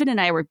format, David and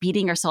I were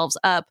beating ourselves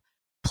up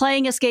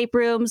playing escape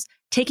rooms,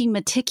 taking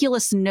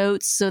meticulous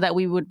notes so that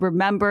we would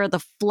remember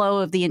the flow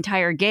of the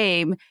entire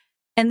game.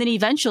 And then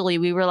eventually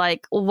we were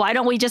like, why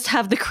don't we just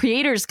have the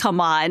creators come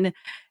on?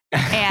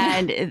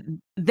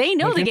 And they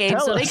know the game,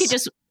 so they could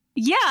just,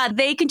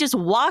 they can just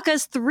walk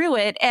us through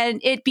it.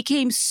 And it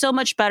became so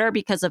much better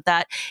because of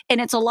that.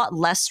 And it's a lot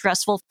less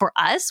stressful for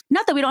us.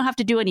 Not that we don't have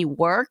to do any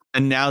work.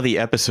 And now the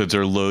episodes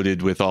are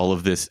loaded with all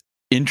of this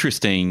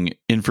interesting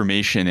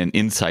information and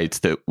insights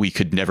that we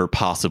could never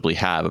possibly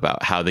have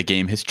about how the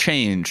game has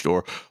changed,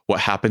 or what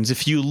happens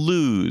if you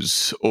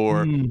lose,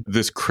 or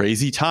this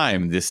crazy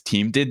time this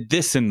team did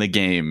this in the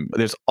game.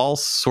 There's all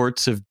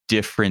sorts of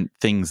different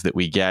things that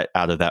we get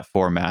out of that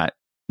format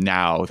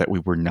now that we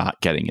were not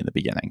getting in the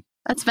beginning.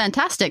 That's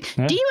fantastic.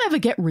 Yeah. Do you ever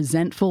get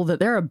resentful that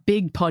there are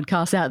big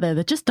podcasts out there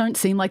that just don't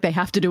seem like they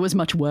have to do as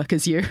much work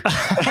as you?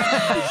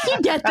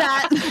 You get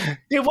that?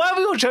 Yeah, why have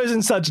we all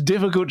chosen such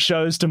difficult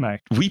shows to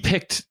make? We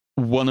picked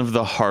one of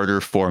the harder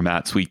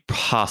formats we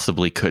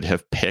possibly could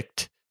have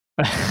picked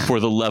for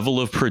the level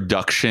of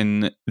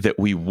production that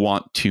we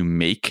want to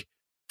make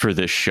for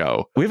this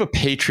show. We have a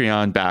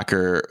Patreon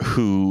backer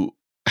who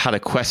had a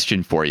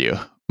question for you.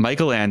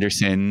 Michael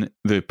Anderson,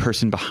 the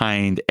person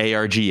behind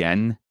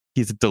ARGN,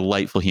 he's a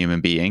delightful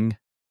human being.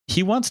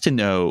 He wants to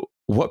know,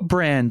 what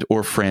brand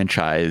or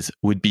franchise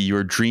would be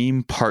your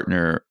dream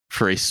partner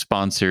for a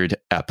sponsored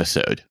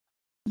episode?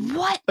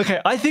 What? Okay,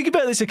 I think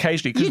about this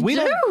occasionally because we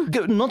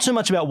don't, not so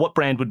much about what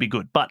brand would be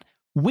good, but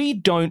we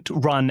don't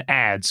run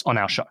ads on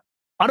our show.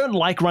 I don't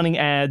like running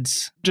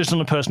ads just on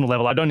a personal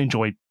level. I don't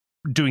enjoy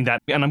doing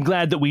that. And I'm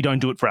glad that we don't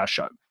do it for our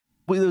show.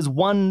 There was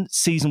one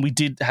season we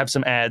did have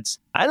some ads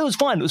and it was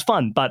fine. It was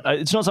fun, but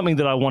it's not something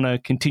that I want to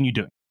continue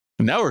doing.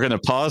 Now we're going to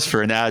pause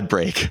for an ad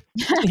break.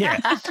 Yeah.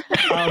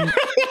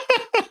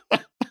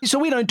 So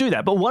we don't do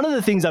that. But one of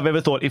the things I've ever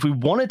thought, if we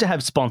wanted to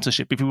have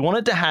sponsorship, if we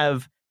wanted to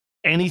have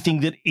anything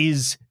that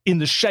is in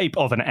the shape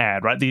of an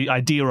ad, right? The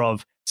idea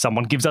of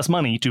someone gives us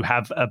money to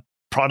have a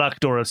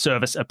product or a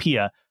service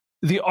appear,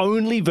 the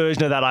only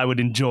version of that I would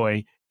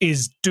enjoy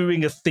is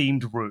doing a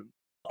themed room.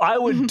 I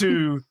would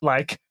do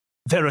like,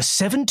 there are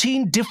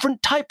 17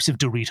 different types of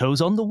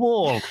Doritos on the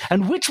wall.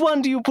 And which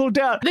one do you pull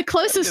down? The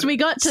closest we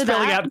got to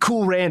spelling out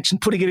Cool Ranch and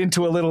putting it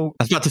into a little...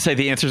 I was about to say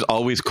the answer is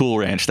always Cool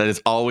Ranch. That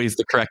is always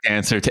the correct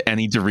answer to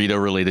any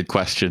Dorito-related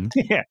question.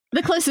 Yeah.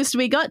 The closest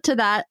we got to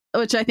that,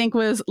 which I think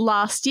was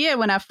last year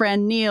when our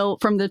friend Neil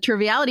from the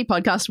Triviality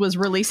podcast was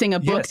releasing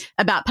a book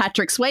about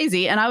Patrick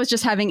Swayze, and I was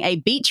just having a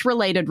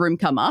beach-related room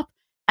come up.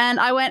 And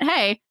I went,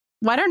 hey,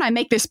 why don't I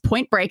make this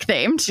Point Break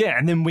themed? Yeah,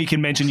 and then we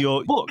can mention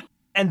your book.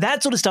 And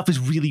that sort of stuff is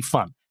really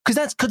fun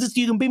because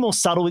you can be more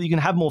subtle with it, you can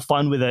have more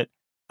fun with it,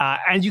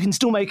 and you can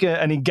still make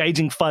an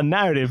engaging, fun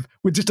narrative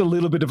with just a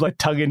little bit of like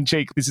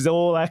tongue-in-cheek. This is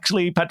all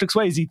actually Patrick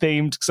Swayze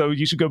themed, so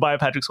you should go buy a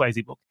Patrick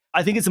Swayze book.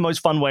 I think it's the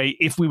most fun way,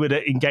 if we were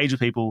to engage with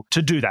people,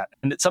 to do that.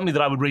 And it's something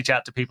that I would reach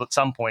out to people at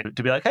some point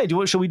to be like, hey,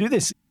 shall we do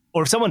this?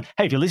 Or if someone,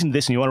 hey, if you're listening to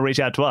this and you want to reach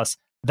out to us,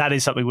 that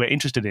is something we're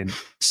interested in.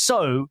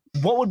 So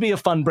what would be a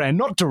fun brand?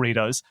 Not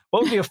Doritos.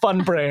 What would be a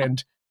fun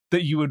brand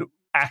that you would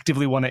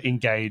actively want to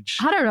engage?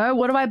 I don't know.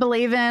 What do I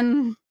believe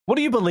in? What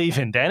do you believe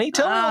in, Dani?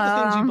 Tell me all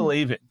the things you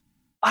believe in.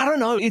 I don't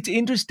know. It's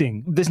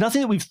interesting. There's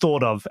nothing that we've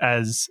thought of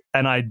as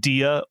an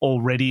idea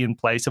already in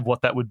place of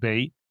what that would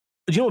be.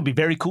 You know what would be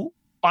very cool?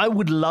 I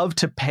would love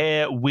to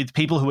pair with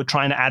people who are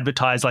trying to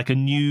advertise like a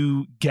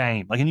new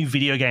game, like a new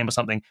video game or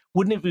something.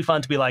 Wouldn't it be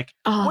fun to be like,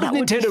 what if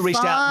Nintendo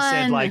reached out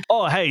and said like,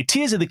 oh, hey,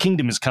 Tears of the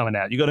Kingdom is coming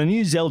out. You got a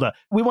new Zelda.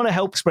 We want to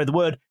help spread the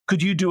word.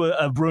 Could you do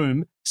a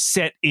room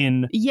set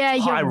in Yeah,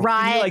 you're Hyrule?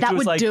 right. That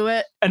would do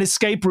it. An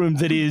escape room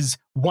that is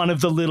one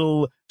of the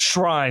little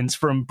shrines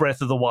from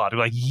Breath of the Wild. We're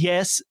like,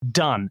 yes,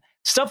 done.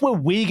 Stuff where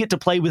we get to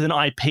play with an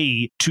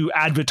IP to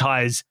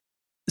advertise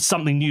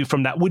something new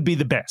from that would be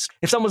the best.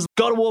 If someone's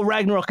God of War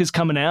Ragnarok is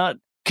coming out,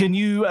 can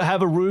you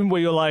have a room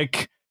where you're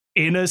like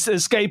in an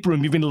escape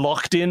room, you've been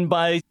locked in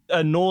by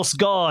a Norse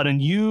god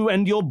and you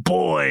and your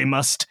boy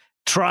must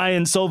try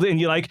and solve it,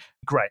 and you're like,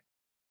 great.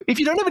 If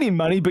you don't have any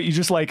money but you're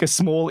just like a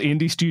small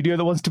indie studio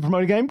that wants to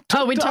promote a game,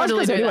 we'd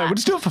totally do that. We'll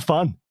just do it for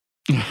fun.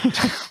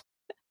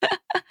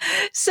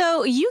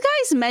 So you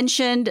guys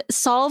mentioned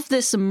solve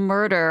this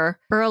murder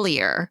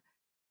earlier.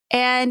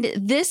 And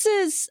this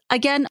is,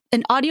 again,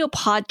 an audio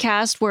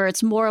podcast where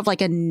it's more of like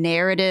a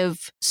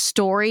narrative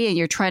story and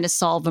you're trying to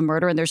solve a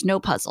murder and there's no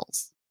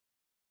puzzles.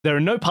 There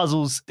are no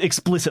puzzles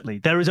explicitly.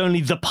 There is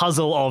only the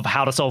puzzle of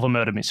how to solve a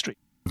murder mystery.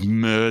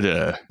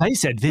 Murder. They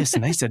said this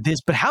and they said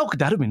this, but how could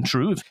that have been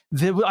true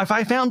if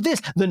I found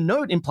this? The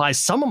note implies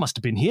someone must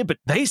have been here, but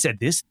they said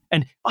this,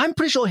 and I'm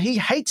pretty sure he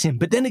hates him.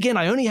 But then again,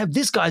 I only have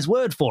this guy's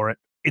word for it.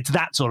 It's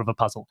that sort of a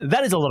puzzle.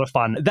 That is a lot of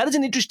fun. That is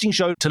an interesting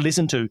show to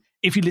listen to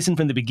if you listen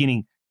from the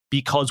beginning.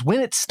 Because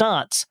when it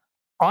starts,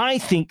 I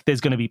think there's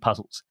going to be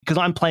puzzles because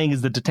I'm playing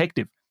as the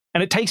detective.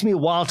 And it takes me a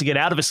while to get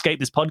out of escape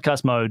this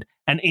podcast mode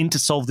and into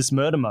solve this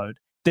murder mode.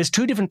 There's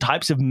two different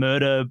types of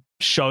murder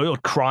show or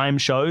crime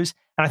shows.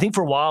 And I think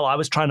for a while I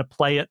was trying to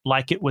play it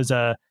like it was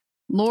a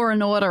Law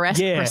and Order-esque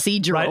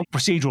procedural. Right?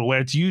 Procedural, where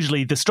it's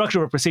usually the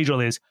structure of a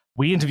procedural is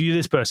we interview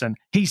this person.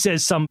 He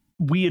says some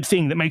weird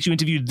thing that makes you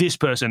interview this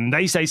person.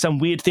 They say some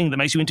weird thing that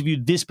makes you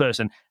interview this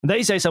person. And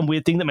they say some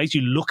weird thing that makes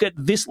you look at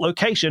this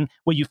location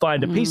where you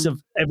find a piece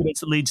of evidence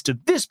that leads to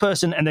this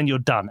person and then you're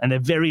done. And they're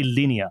very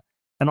linear.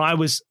 And I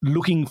was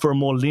looking for a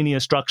more linear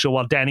structure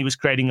while Dani was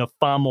creating a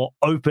far more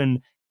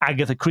open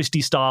Agatha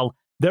Christie style.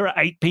 There are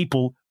 8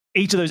 people.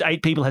 Each of those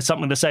 8 people has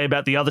something to say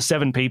about the other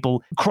 7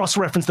 people,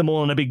 cross-reference them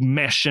all in a big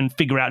mesh and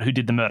figure out who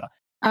did the murder.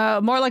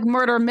 More like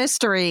murder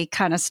mystery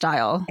kind of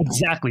style.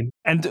 Exactly.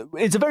 And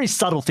it's a very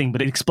subtle thing,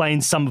 but it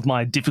explains some of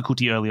my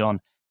difficulty early on.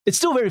 It's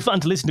still very fun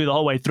to listen to the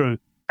whole way through.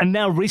 And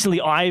now recently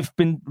I've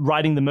been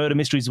writing the murder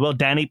mysteries as well.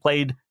 Dani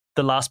played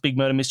the last big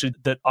murder mystery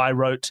that I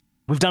wrote.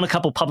 We've done a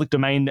couple public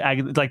domain,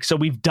 so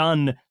we've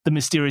done The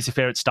Mysterious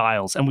Affair at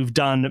Styles and we've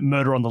done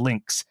Murder on the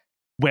Links,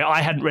 where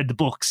I hadn't read the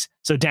books.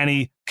 So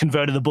Dani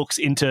converted the books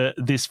into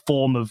this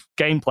form of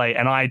gameplay,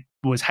 and I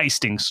was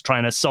Hastings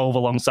trying to solve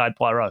alongside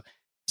Poirot.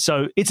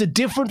 So it's a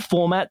different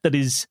format that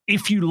is,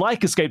 if you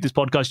like Escape This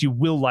Podcast, you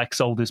will like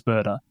Solve This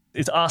Murder.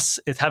 It's us,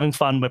 it's having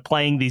fun, we're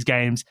playing these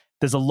games.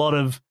 There's a lot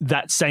of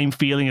that same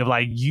feeling of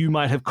like, you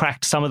might have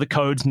cracked some of the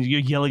codes and you're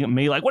yelling at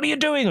me like, what are you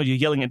doing? Or you're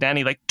yelling at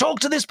Dani like, talk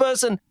to this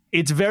person.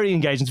 It's very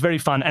engaging, it's very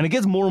fun. And it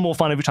gets more and more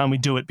fun every time we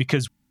do it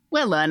because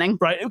we're learning.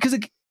 Right? Because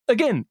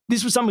again,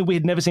 this was something we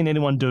had never seen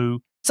anyone do.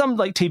 Some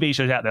like TV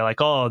shows out there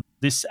like, oh,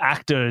 this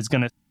actor is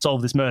going to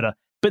solve this murder.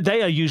 But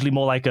they are usually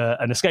more like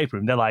an escape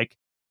room. They're like,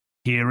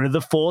 here are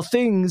the 4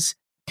 things.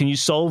 Can you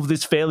solve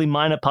this fairly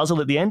minor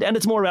puzzle at the end? And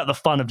it's more about the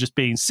fun of just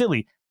being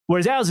silly.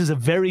 Whereas ours is a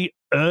very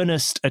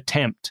earnest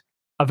attempt,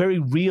 a very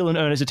real and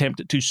earnest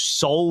attempt to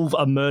solve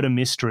a murder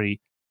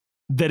mystery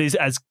that is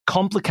as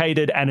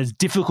complicated and as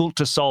difficult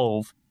to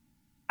solve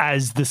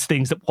as the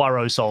things that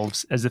Poirot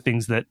solves, as the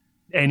things that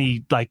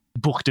any like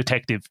book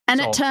detective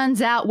solves. It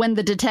turns out when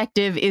the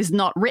detective is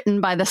not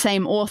written by the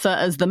same author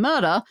as the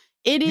murder,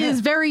 it is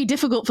very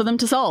difficult for them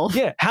to solve.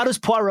 Yeah. How does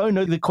Poirot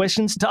know the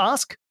questions to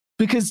ask?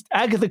 Because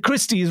Agatha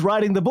Christie is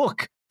writing the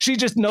book. She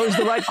just knows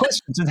the right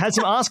questions and has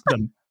him ask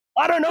them.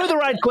 I don't know the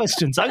right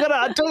questions. I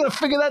gotta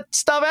figure that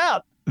stuff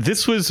out.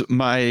 This was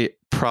my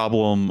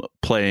problem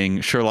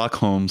playing Sherlock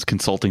Holmes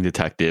Consulting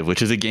Detective,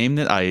 which is a game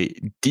that I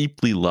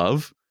deeply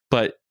love.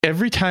 But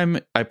every time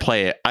I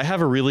play it, I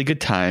have a really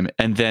good time.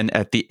 And then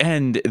at the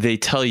end, they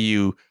tell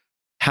you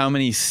how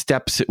many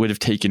steps it would have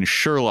taken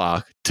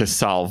Sherlock to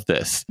solve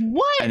this.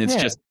 What? And it's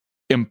just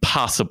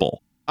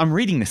impossible. I'm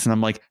reading this and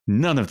I'm like,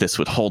 none of this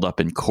would hold up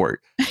in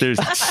court. There's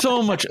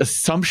so much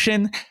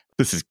assumption.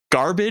 This is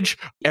garbage.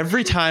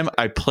 Every time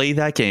I play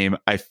that game,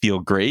 I feel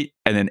great.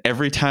 And then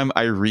every time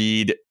I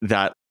read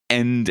that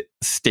end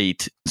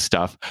state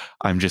stuff,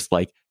 I'm just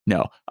like,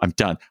 no, I'm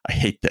done. I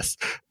hate this.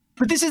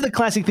 But this is the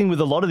classic thing with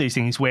a lot of these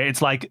things where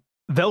it's like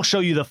they'll show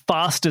you the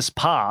fastest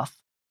path,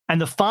 and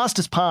the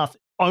fastest path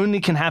only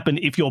can happen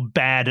if you're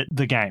bad at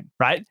the game,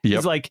 right? Yep.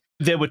 It's like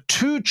there were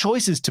 2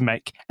 choices to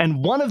make,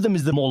 and one of them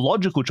is the more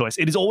logical choice.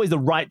 It is always the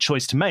right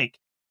choice to make.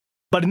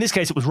 But in this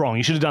case, it was wrong.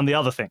 You should have done the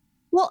other thing.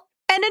 Well,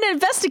 and an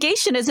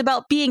investigation is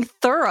about being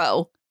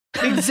thorough.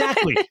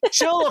 Exactly.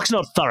 Sherlock's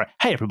not thorough.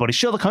 Hey, everybody,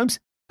 Sherlock Holmes,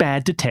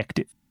 bad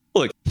detective.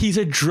 Look, he's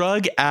a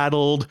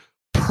drug-addled,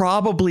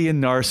 probably a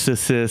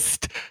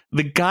narcissist.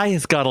 The guy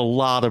has got a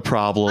lot of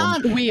problems.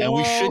 Aren't we all?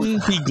 We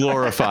shouldn't be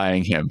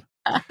glorifying him.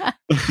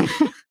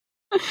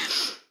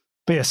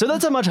 But yeah, so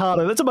that's a much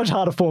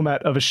harder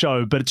format of a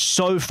show, but it's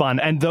so fun.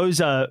 And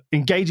those are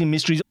engaging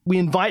mysteries. We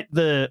invite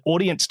the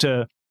audience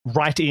to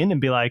write in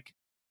and be like,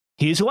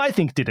 here's who I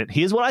think did it.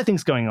 Here's what I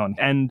think's going on.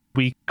 And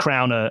we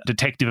crown a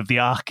detective of the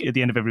arc at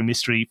the end of every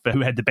mystery for who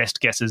had the best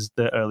guesses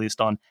the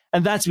earliest on.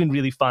 And that's been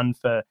really fun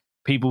for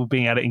people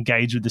being able to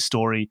engage with the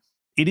story.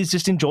 It is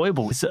just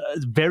enjoyable. It's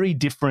very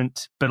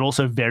different, but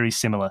also very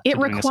similar to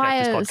doing a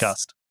Skeptis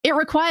podcast. It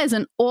requires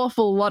an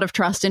awful lot of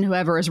trust in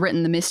whoever has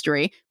written the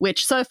mystery,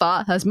 which so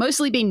far has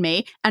mostly been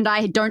me, and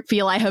I don't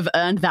feel I have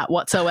earned that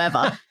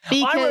whatsoever.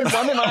 Because I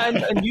wrote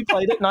one and you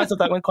played it, and I thought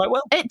that went quite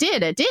well. It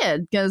did,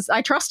 because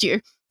I trust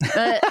you.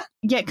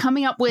 Yeah,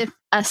 coming up with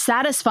a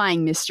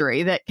satisfying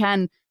mystery that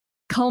can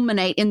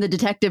culminate in the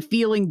detective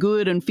feeling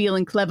good and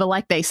feeling clever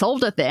like they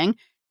solved a thing,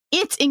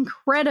 it's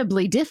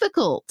incredibly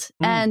difficult.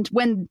 And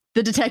when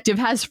the detective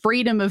has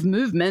freedom of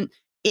movement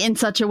in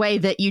such a way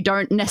that you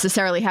don't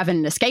necessarily have in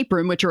an escape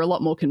room, which are a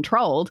lot more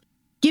controlled,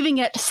 giving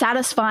it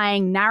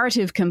satisfying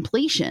narrative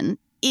completion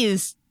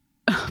is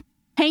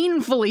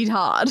painfully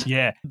hard.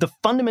 Yeah. The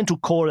fundamental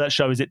core of that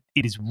show is that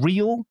it is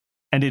real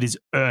and it is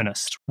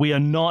earnest. We are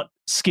not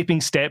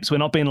skipping steps. We're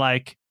not being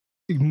like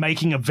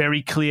making a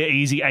very clear,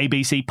 easy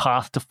ABC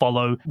path to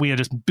follow. We are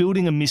just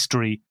building a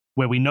mystery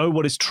where we know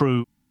what is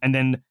true, and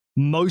then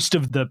most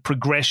of the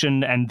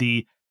progression and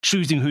the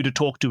choosing who to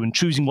talk to and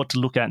choosing what to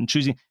look at and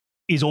choosing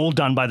is all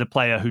done by the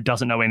player who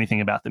doesn't know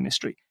anything about the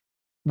mystery,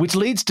 which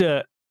leads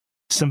to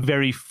some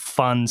very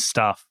fun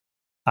stuff.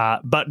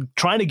 But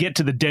trying to get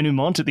to the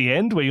denouement at the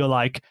end where you're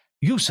like,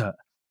 you, sir,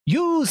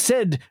 you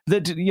said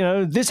that,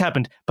 this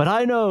happened, but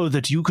I know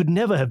that you could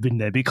never have been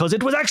there because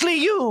it was actually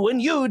you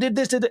and you did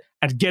this.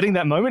 And getting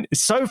that moment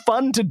is so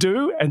fun to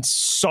do and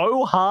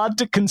so hard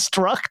to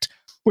construct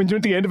when you're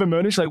at the end of a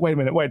murder. Like, wait a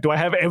minute, do I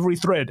have every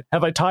thread?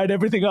 Have I tied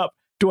everything up?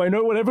 Do I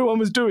know what everyone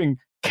was doing?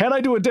 Can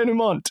I do a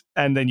denouement?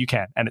 And then you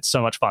can. And it's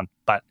so much fun.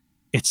 But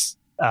it's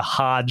a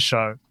hard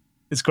show.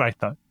 It's great,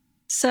 though.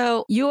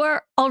 So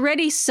you're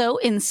already so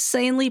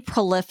insanely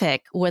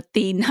prolific with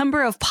the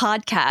number of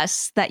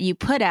podcasts that you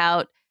put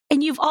out.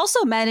 And you've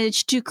also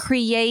managed to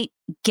create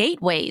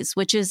Gateways,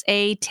 which is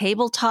a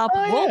tabletop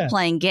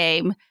role-playing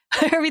game.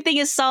 Everything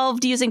is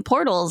solved using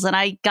portals, and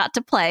I got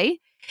to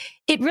play.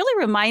 It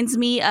really reminds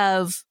me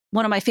of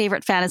one of my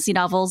favorite fantasy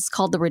novels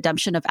called The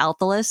Redemption of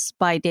Althalis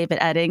by David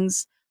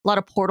Eddings. A lot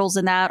of portals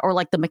in that, or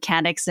like the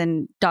mechanics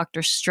in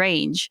Doctor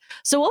Strange.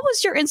 So what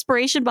was your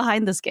inspiration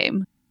behind this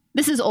game?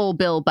 This is all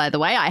Bill, by the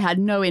way. I had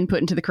no input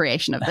into the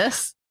creation of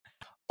this.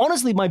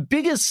 Honestly, my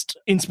biggest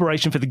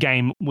inspiration for the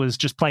game was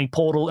just playing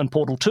Portal and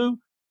Portal 2,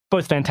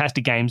 both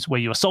fantastic games where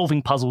you are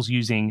solving puzzles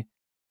using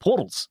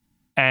portals.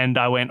 And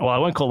I went, I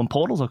won't call them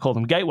portals, I'll call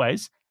them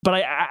gateways. But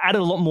I added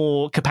a lot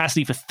more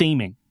capacity for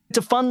theming. It's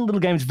a fun little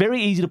game. It's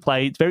very easy to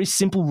play. It's very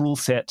simple rule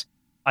set.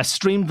 I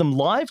streamed them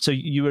live, so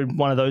you were in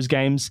one of those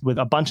games with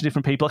a bunch of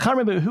different people. I can't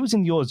remember who was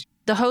in yours.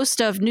 The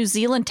host of New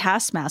Zealand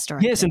Taskmaster.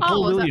 Yes, and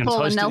Paul Williams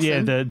Paul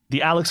hosted,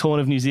 the Alex Horn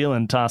of New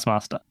Zealand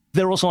Taskmaster.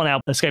 They're also on our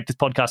Escape This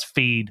Podcast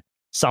feed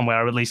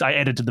somewhere, or at least I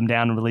edited them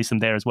down and released them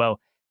there as well.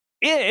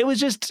 Yeah, it was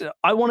just,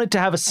 I wanted to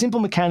have a simple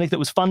mechanic that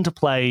was fun to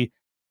play,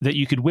 that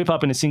you could whip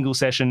up in a single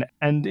session,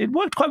 and it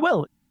worked quite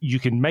well. You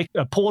can make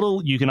a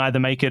portal, you can either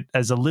make it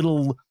as a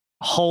little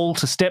hole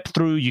to step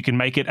through, you can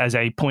make it as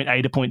a point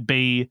A to point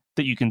B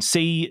that you can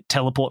see,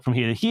 teleport from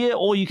here to here,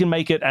 or you can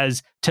make it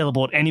as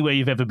teleport anywhere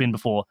you've ever been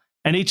before.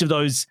 And each of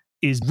those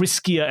is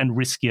riskier and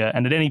riskier,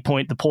 and at any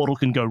point the portal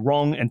can go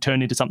wrong and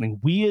turn into something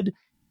weird.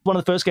 One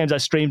of the first games I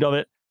streamed of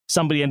it,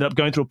 somebody ended up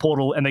going through a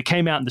portal and they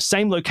came out in the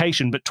same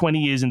location but 20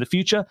 years in the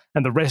future,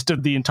 and the rest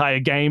of the entire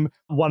game,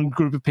 one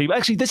group of people,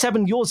 actually this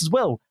happened yours as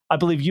well. I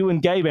believe you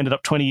and Gabe ended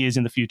up 20 years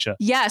in the future.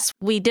 Yes,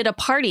 we did a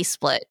party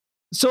split.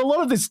 So a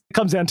lot of this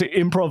comes down to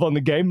improv on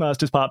the Game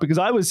Master's part, because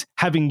I was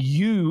having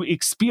you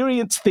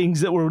experience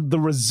things that were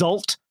the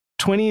result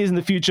 20 years in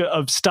the future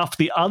of stuff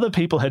the other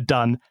people had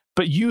done,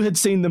 but you had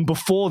seen them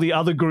before the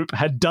other group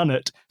had done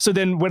it. So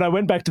then when I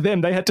went back to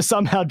them, they had to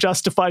somehow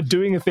justify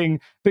doing a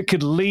thing that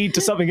could lead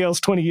to something else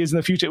 20 years in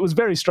the future. It was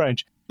very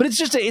strange. But it's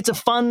just it's a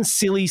fun,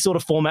 silly sort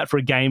of format for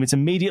a game. It's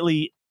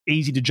immediately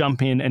easy to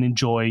jump in and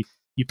enjoy.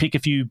 You pick a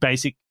few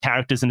basic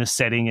characters in a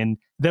setting, and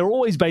they're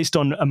always based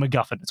on a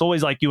MacGuffin. It's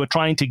always like you are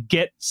trying to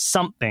get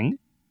something.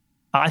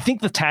 I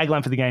think the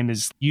tagline for the game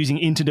is using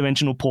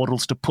interdimensional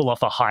portals to pull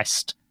off a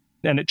heist,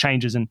 and it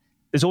changes. And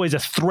there's always a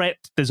threat.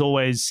 There's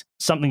always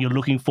something you're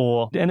looking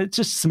for, and it's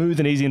just smooth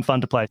and easy and fun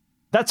to play.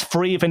 That's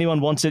free if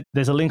anyone wants it.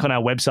 There's a link on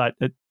our website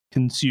at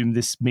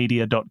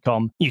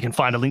consumethismedia.com. You can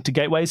find a link to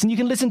Gateways, and you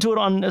can listen to it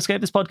on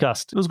Escape This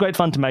Podcast. It was great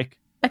fun to make.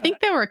 I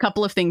think there were a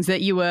couple of things that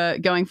you were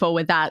going for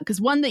with that,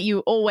 because one that you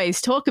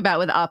always talk about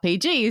with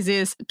RPGs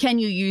is, can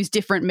you use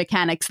different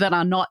mechanics that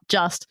are not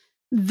just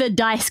the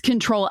dice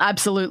control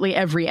absolutely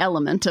every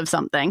element of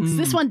something. So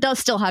this one does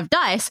still have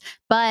dice,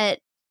 but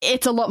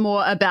it's a lot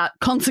more about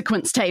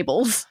consequence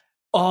tables.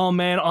 Oh,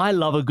 man, I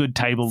love a good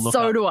table lookup.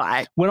 So do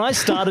I. When I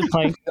started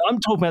playing, I'm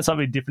talking about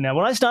something different now.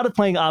 When I started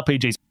playing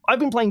RPGs, I've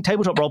been playing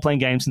tabletop role-playing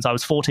games since I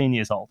was 14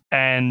 years old.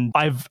 And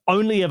I've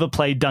only ever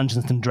played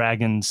Dungeons &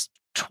 Dragons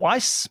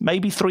twice,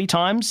 maybe 3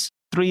 times,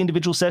 3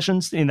 individual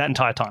sessions in that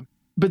entire time.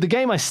 But the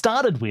game I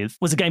started with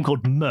was a game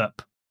called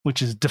MERP,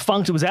 which is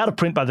defunct. It was out of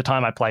print by the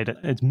time I played it.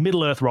 It's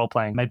Middle-earth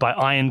role-playing made by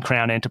Iron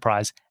Crown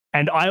Enterprise.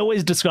 And I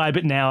always describe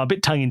it now, a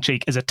bit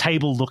tongue-in-cheek, as a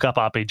table lookup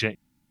RPG,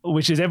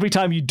 which is every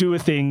time you do a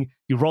thing,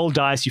 you roll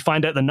dice, you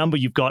find out the number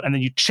you've got, and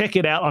then you check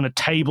it out on a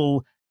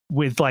table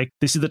with like,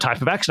 this is the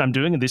type of action I'm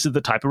doing, and this is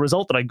the type of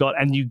result that I got,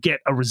 and you get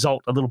a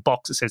result, a little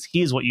box that says,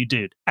 here's what you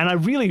did. And I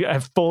really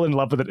have fallen in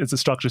love with it as a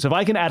structure. So if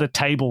I can add a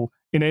table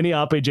in any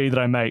RPG that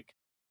I make,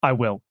 I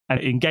will.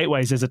 And in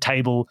Gateways, there's a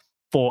table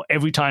for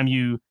every time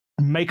you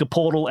make a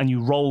portal and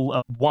you roll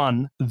a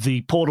 1,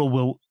 the portal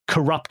will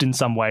corrupt in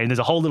some way. And there's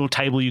a whole little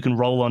table you can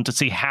roll on to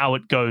see how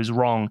it goes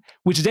wrong,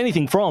 which is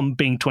anything from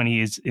being 20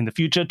 years in the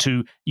future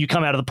to you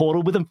come out of the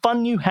portal with a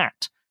fun new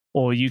hat,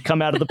 or you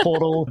come out of the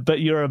portal, but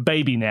you're a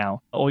baby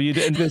now, or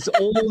and there's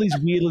all these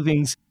weird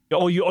things.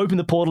 Or you open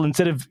the portal,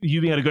 instead of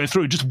you being able to go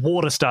through, just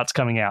water starts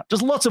coming out.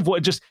 Just lots of water.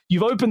 Just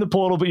you've opened the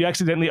portal, but you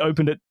accidentally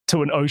opened it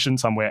to an ocean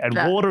somewhere, and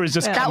water is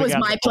just coming out. That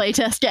was my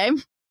playtest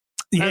game.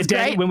 Yeah, Dani,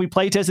 great. when we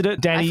play tested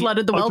it, Dani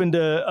opened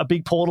a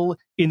big portal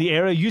in the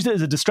area, used it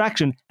as a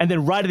distraction, and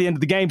then right at the end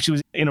of the game, she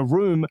was in a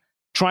room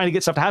trying to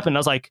get stuff to happen. And I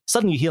was like,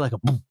 suddenly you hear like a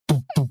boom,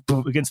 boom, boom,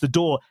 boom against the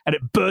door, and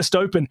it burst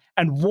open,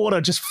 and water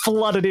just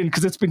flooded in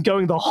because it's been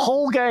going the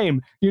whole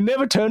game. You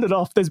never turned it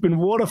off. There's been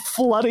water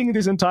flooding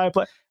this entire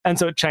place. And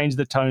so it changed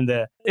the tone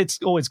there. It's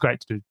always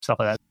great to do stuff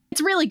like that.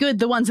 It's really good.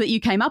 The ones that you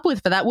came up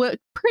with for that were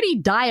pretty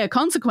dire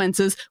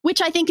consequences,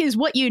 which I think is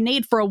what you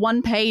need for a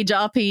one-page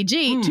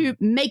RPG to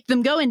make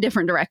them go in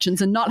different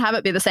directions and not have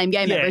it be the same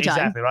game every time.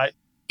 Exactly right.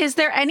 Is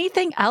there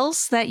anything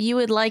else that you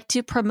would like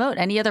to promote?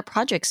 Any other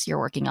projects you're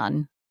working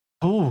on?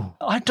 Oh,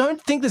 I don't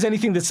think there's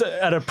anything that's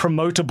at a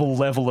promotable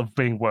level of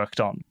being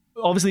worked on.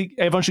 Obviously,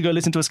 everyone should go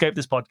listen to Escape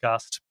This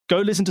Podcast. Go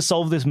listen to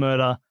Solve This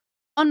Murder.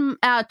 On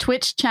our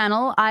Twitch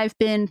channel, I've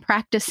been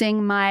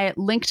practicing my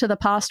Link to the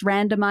Past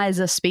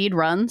randomizer speed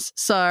runs,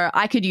 so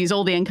I could use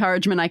all the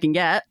encouragement I can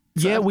get.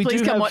 So yeah, we please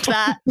do come watch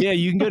that. Yeah,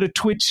 you can go to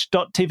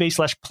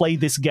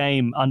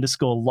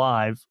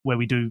twitch.tv/playthisgame_live, where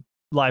we do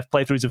live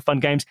playthroughs of fun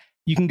games.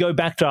 You can go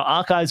back to our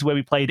archives where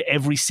we played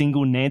every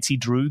single Nancy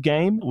Drew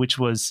game, which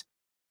was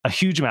a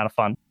huge amount of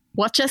fun.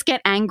 Watch us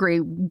get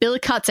angry. Bill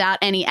cuts out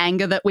any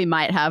anger that we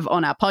might have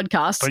on our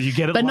podcast, but you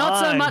get it but live.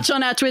 Not so much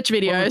on our Twitch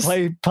videos. We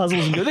play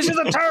puzzles and go, this is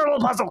a terrible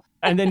puzzle.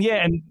 And then,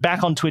 and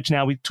back on Twitch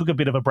now. We took a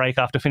bit of a break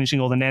after finishing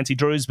all the Nancy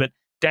Drews, but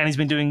Dani's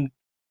been doing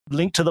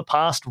Link to the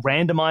Past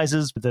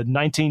randomizers with the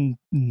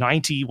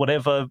 1990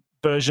 whatever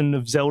version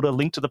of Zelda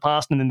Link to the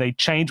Past, and then they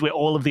change where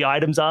all of the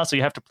items are, so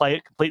you have to play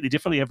it completely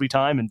differently every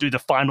time and do the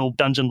final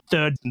dungeon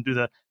third and do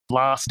the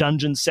last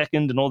dungeon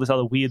second and all this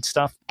other weird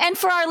stuff. And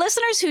for our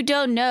listeners who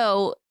don't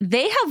know,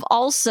 they have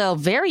also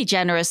very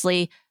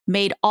generously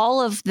made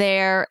all of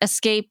their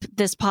Escape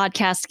This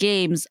Podcast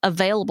games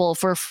available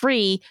for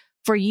free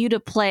for you to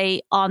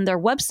play on their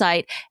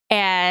website.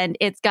 And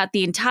it's got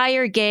the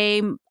entire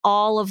game,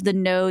 all of the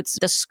notes,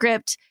 the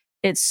script.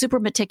 It's super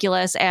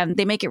meticulous, and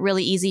they make it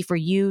really easy for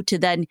you to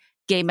then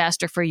game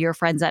master for your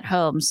friends at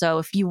home. So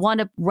if you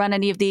want to run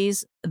any of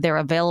these, they're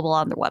available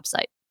on their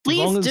website.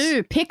 Please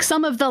do pick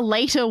some of the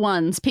later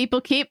ones.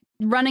 People keep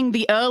running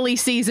the early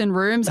season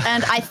rooms,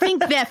 and I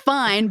think they're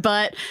fine,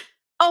 but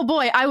oh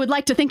boy, I would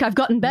like to think I've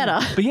gotten better.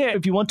 But yeah,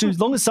 if you want to, as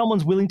long as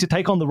someone's willing to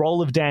take on the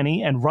role of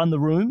Dani and run the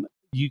room,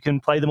 you can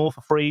play them all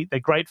for free.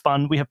 They're great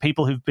fun. We have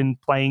people who've been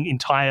playing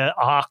entire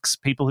arcs,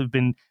 people who've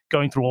been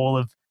going through all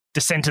of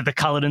Descent of the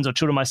Culledons or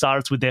Children of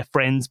Mysaris with their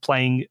friends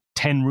playing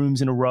 10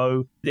 rooms in a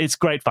row. It's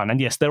great fun.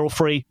 And yes, they're all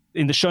free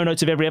in the show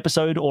notes of every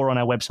episode or on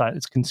our website.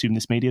 It's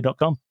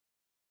consumethismedia.com.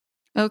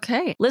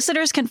 Okay.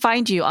 Listeners can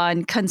find you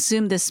on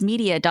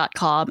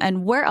consumethismedia.com.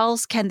 And where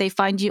else can they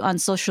find you on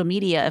social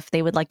media if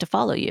they would like to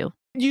follow you?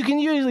 You can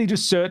usually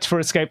just search for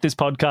Escape This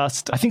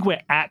Podcast. I think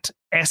we're at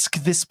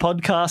This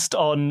Podcast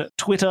on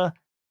Twitter,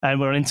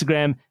 and we're on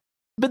Instagram.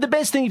 But the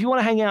best thing, if you want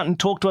to hang out and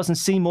talk to us and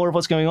see more of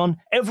what's going on,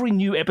 every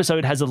new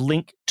episode has a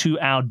link to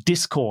our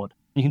Discord.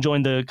 You can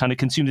join the kind of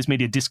Consume This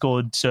Media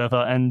Discord server,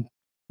 and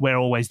we're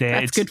always there.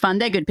 That's good fun.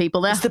 They're good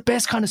people there. It's the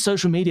best kind of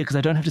social media because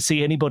I don't have to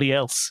see anybody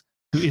else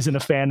who isn't a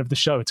fan of the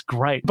show. It's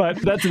great.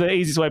 But that's the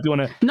easiest way if you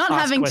want to not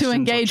having to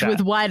engage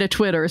with wider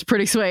Twitter is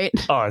pretty sweet.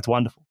 Oh, it's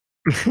wonderful.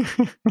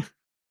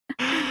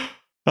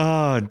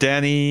 Oh,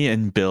 Dani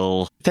and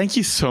Bill, thank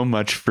you so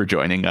much for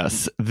joining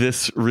us.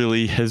 This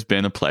really has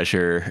been a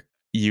pleasure.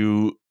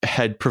 You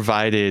had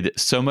provided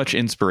so much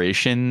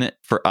inspiration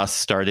for us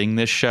starting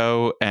this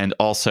show, and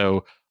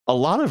also a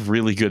lot of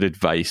really good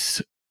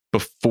advice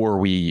before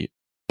we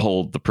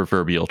pulled the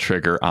proverbial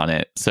trigger on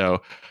it.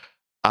 So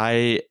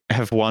I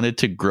have wanted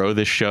to grow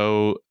the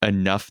show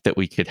enough that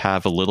we could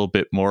have a little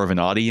bit more of an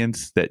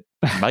audience that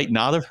might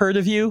not have heard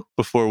of you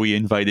before we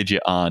invited you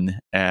on.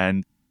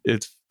 And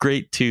it's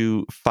great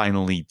to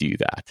finally do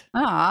that.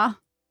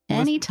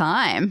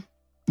 Anytime.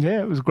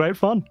 Yeah, it was great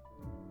fun.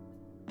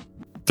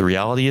 The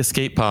Reality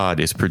Escape Pod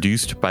is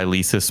produced by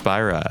Lisa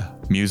Spira,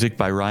 music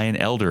by Ryan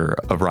Elder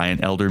of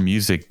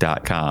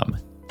RyanElderMusic.com,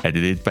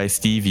 edited by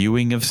Steve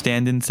Ewing of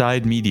Stand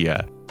Inside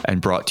Media,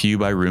 and brought to you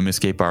by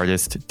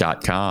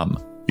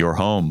RoomEscapeArtist.com, your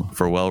home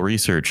for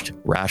well-researched,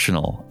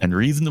 rational, and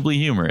reasonably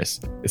humorous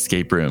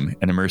escape room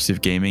and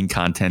immersive gaming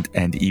content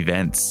and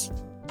events.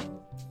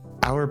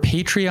 Our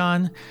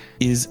Patreon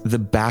is the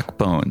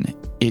backbone.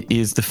 It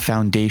is the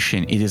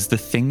foundation. It is the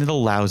thing that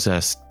allows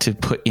us to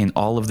put in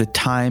all of the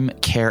time,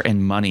 care,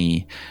 and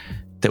money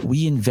that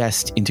we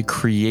invest into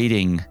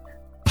creating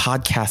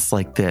podcasts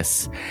like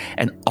this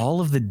and all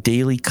of the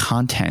daily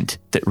content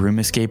that Room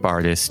Escape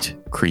Artist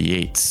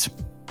creates.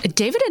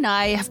 David and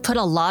I have put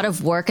a lot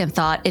of work and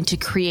thought into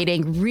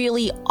creating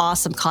really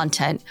awesome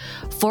content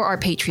for our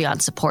Patreon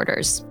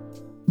supporters.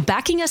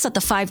 Backing us at the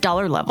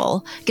 $5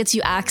 level gets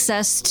you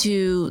access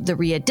to the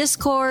RIA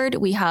Discord.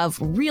 We have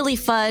really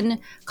fun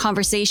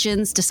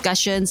conversations,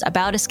 discussions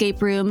about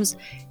escape rooms,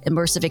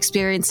 immersive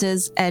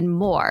experiences, and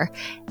more.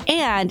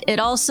 And it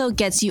also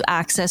gets you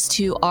access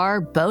to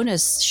our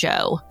bonus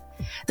show.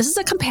 This is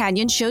a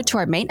companion show to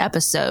our main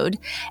episode,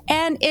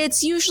 and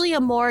it's usually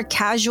a more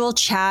casual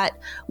chat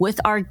with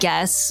our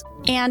guests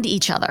and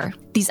each other.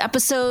 These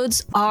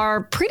episodes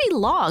are pretty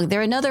long.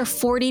 They're another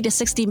 40 to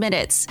 60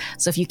 minutes.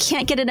 So if you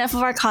can't get enough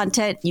of our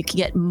content, you can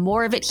get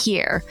more of it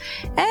here.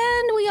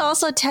 And we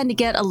also tend to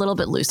get a little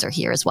bit looser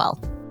here as well.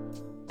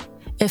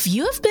 If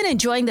you have been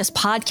enjoying this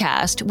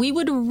podcast, we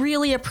would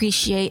really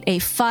appreciate a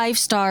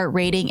 5-star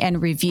rating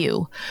and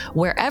review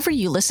wherever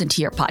you listen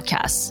to your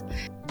podcasts.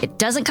 It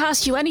doesn't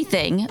cost you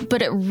anything,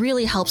 but it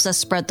really helps us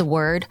spread the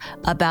word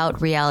about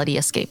Reality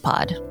Escape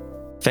Pod.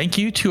 Thank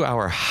you to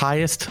our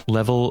highest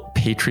level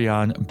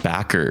Patreon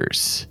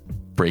backers: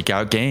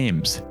 Breakout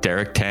Games,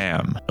 Derek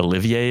Tam,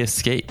 Olivier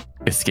Escape,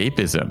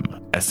 Escapism,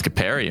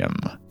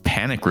 Escaparium,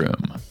 Panic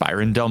Room,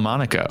 Byron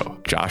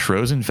Delmonico, Josh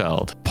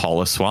Rosenfeld,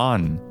 Paula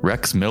Swan,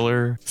 Rex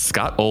Miller,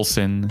 Scott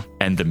Olson,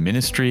 and the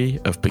Ministry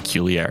of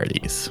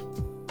Peculiarities.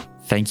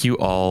 Thank you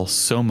all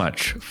so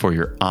much for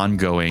your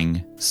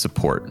ongoing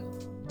support.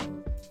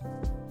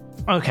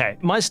 Okay,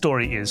 my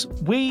story is,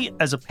 we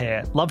as a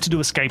pair love to do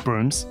escape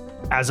rooms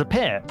as a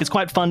pair. It's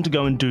quite fun to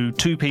go and do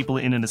 2 people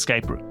in an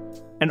escape room.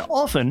 And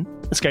often,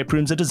 escape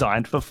rooms are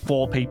designed for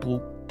 4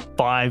 people,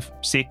 5,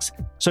 6.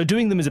 So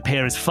doing them as a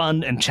pair is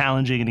fun and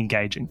challenging and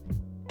engaging.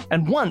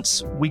 And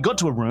once we got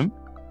to a room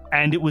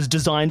and it was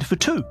designed for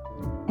 2.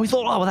 We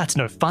thought, oh, well, that's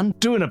no fun.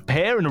 Doing a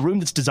pair in a room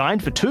that's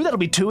designed for 2, that'll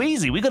be too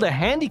easy. We got to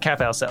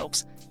handicap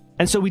ourselves.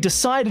 And so we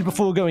decided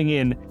before going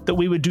in that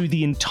we would do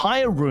the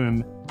entire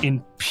room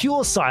in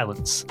pure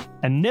silence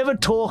and never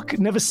talk,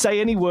 never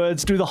say any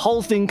words, do the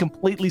whole thing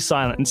completely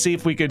silent and see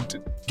if we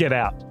could get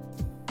out.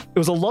 It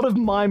was a lot of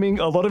miming,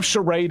 a lot of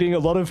charading, a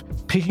lot of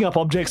picking up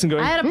objects and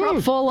going, I had a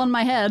prop fall on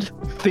my head.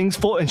 Things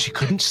fall, and she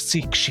couldn't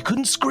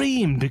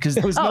scream because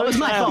there was no it was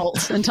my sound.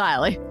 fault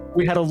entirely.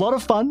 We had a lot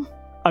of fun.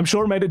 I'm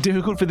sure it made it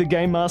difficult for the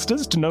game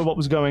masters to know what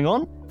was going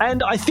on.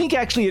 And I think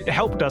actually it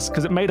helped us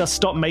because it made us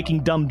stop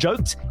making dumb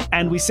jokes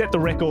and we set the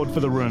record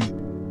for the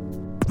room.